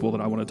random people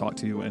that I want to talk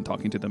to and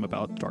talking to them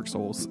about Dark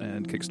Souls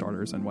and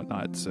Kickstarters and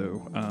whatnot.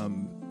 So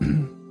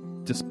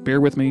just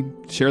bear with me.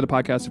 Share the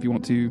podcast if you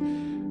want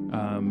to.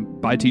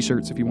 Buy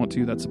t-shirts if you want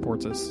to. That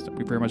supports us.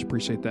 We very much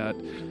appreciate that.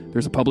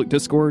 There's a public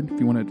Discord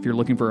if you're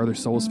looking for other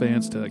Souls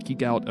fans to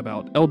geek out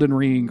about Elden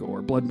Ring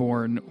or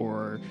Bloodborne,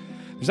 or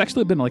there's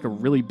actually been like a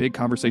really big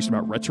conversation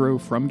about retro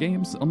from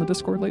games on the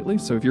Discord lately.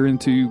 So if you're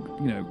into,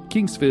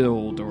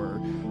 Kingsfield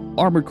or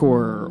Armored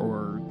Core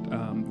or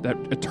that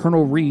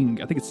Eternal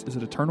Ring, I think is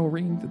it Eternal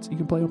Ring that you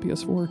can play on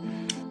PS4?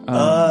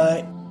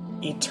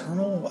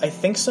 Eternal, I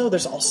think so.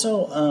 There's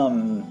also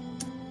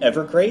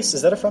Evergrace.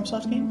 Is that a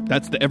FromSoft game?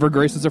 That's the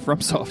Evergrace is a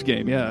FromSoft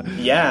game. Yeah.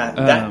 Yeah.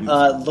 That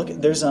look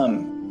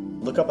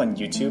up on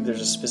YouTube.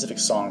 There's a specific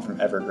song from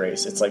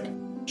Evergrace. It's like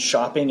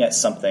shopping at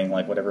something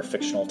like whatever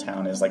fictional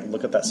town is. Like,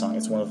 look at that song.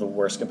 It's one of the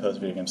worst composed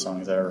video game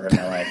songs I've ever heard in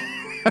my life.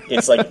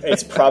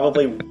 It's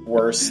probably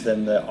worse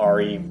than the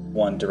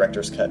RE1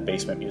 director's cut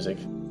basement music.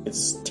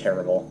 It's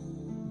terrible.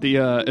 The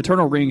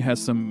Eternal Ring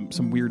has some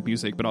weird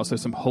music, but also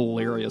some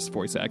hilarious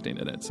voice acting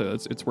in it, so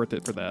it's worth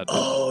it for that.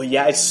 Oh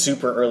yeah, it's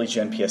super early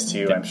gen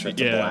PS2. I'm sure it's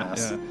a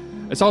blast. Yeah.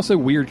 It's also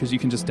weird because you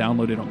can just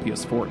download it on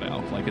PS4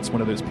 now. Like, it's one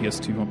of those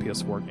PS2 on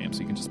PS4 games,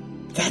 so you can just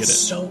get it. That's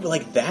so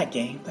like that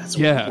game. That's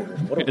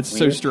weird. What a it's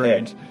weird so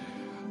strange.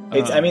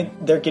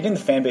 They're getting the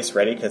fan base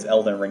ready because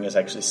Elden Ring is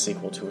actually a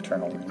sequel to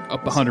Eternal Ring.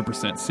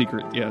 100%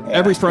 secret. Yeah,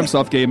 every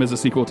FromSoft game is a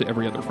sequel to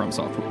every other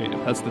FromSoft game.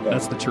 That's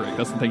the trick.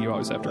 That's the thing you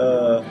always have to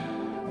remember.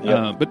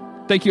 Yep. But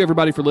thank you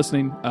everybody for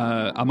listening.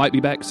 I might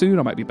be back soon.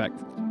 I might be back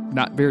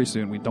not very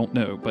soon. We don't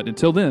know. But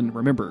until then,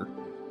 remember,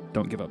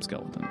 don't give up,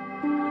 Skeleton.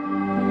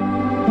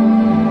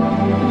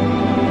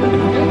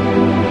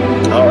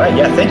 All right.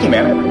 Yeah. Thank you,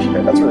 man. I appreciate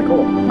it. That's really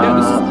cool.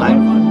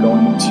 I'm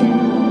going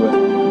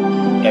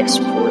to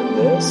export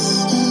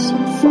this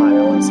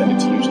file and send it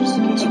to you just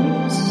in case you need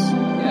this.